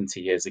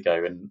 70 years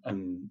ago,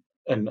 and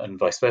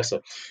vice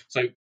versa.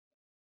 So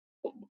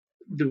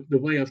the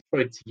way I've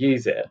tried to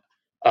use it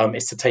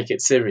is to take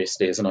it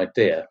seriously as an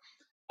idea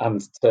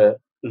and to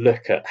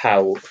look at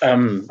how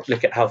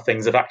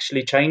things have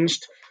actually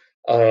changed.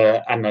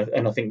 And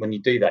I think when you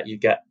do that, you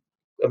get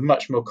a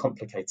much more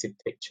complicated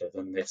picture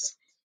than this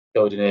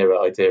golden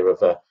era idea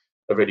of a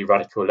really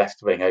radical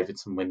left-wing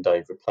Overton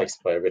window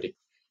replaced by a really,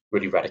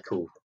 really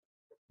radical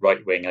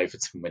right-wing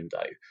Overton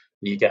window. And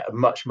you get a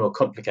much more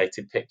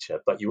complicated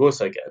picture, but you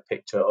also get a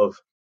picture of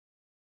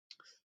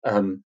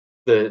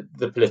the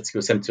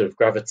political centre of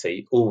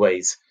gravity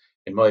always,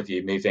 in my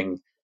view,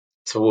 moving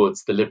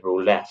towards the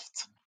liberal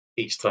left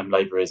each time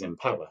Labour is in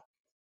power.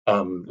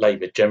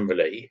 Labour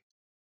generally,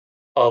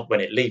 when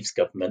it leaves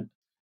government,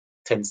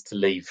 tends to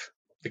leave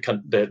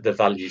the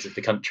values of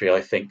the country,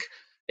 I think,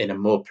 in a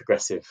more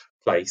progressive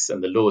place,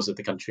 and the laws of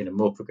the country in a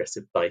more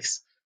progressive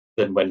place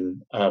than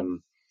when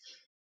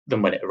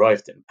it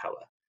arrived in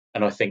power.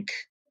 And I think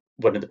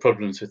one of the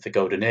problems with the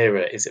golden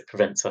era is it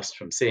prevents us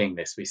from seeing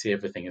this. We see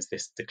everything as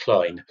this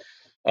decline.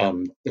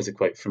 There's a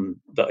quote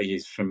that I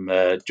use from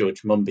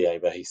George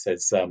Monbiot, where he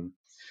says,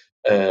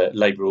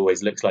 Labour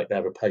always looks like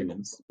their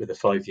opponents with a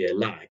 5-year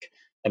lag.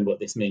 And what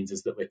this means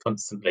is that we're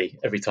constantly,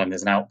 every time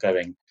there's an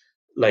outgoing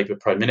Labour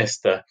Prime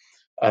Minister,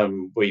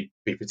 we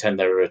pretend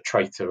they're a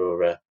traitor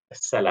or a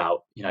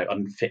sellout,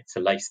 unfit to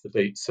lace the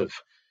boots of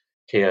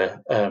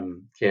Keir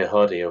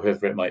Hardie or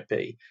whoever it might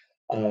be.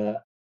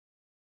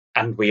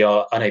 And we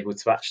are unable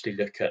to actually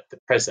look at the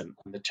present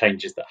and the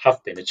changes that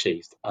have been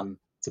achieved and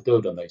to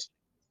build on those.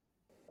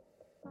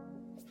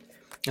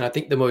 And I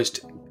think one of the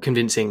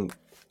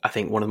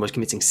most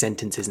convincing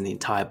sentences in the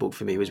entire book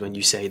for me was when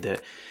you say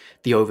that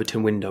the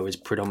Overton window is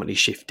predominantly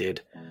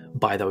shifted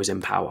by those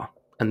in power.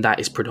 And that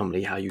is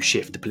predominantly how you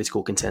shift the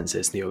political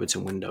consensus in the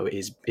Overton window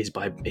is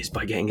by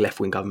getting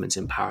left-wing governments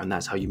in power, and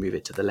that's how you move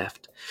it to the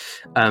left.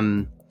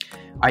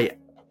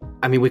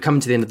 I mean, we're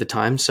coming to the end of the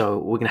time, so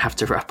we're going to have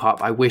to wrap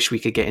up. I wish we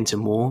could get into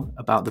more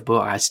about the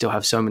book. I still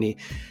have so many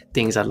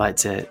things I'd like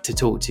to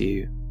talk to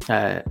you,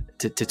 to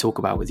talk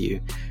about with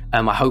you.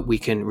 I hope we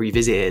can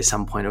revisit it at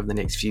some point over the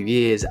next few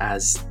years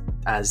as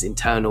as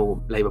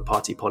internal Labour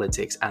Party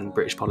politics and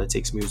British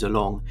politics moves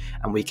along,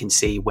 and we can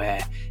see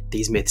where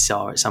these myths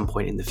are at some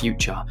point in the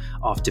future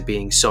after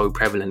being so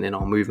prevalent in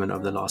our movement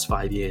over the last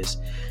 5 years.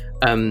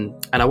 And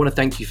I want to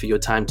thank you for your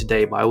time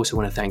today, but I also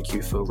want to thank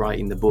you for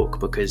writing the book,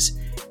 because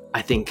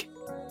I think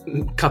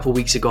a couple of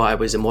weeks ago I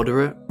was a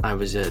moderate, I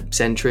was a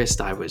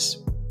centrist, I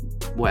was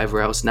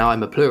whatever else. Now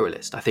I'm a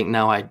pluralist. I think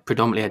now I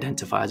predominantly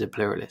identify as a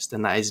pluralist,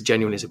 and that is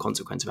genuinely as a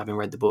consequence of having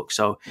read the book.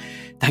 So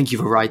thank you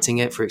for writing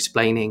it, for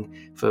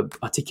explaining, for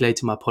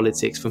articulating my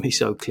politics for me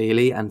so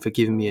clearly, and for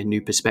giving me a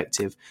new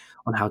perspective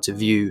on how to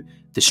view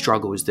the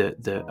struggles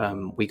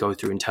that we go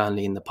through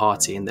internally in the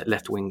party and that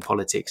left-wing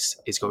politics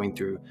is going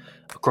through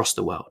across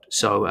the world.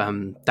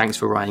 So thanks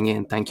for writing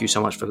in. Thank you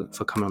so much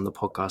for coming on the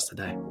podcast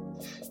today.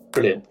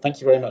 Brilliant.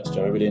 Thank you very much,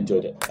 Joe. I really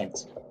enjoyed it.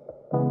 Thanks.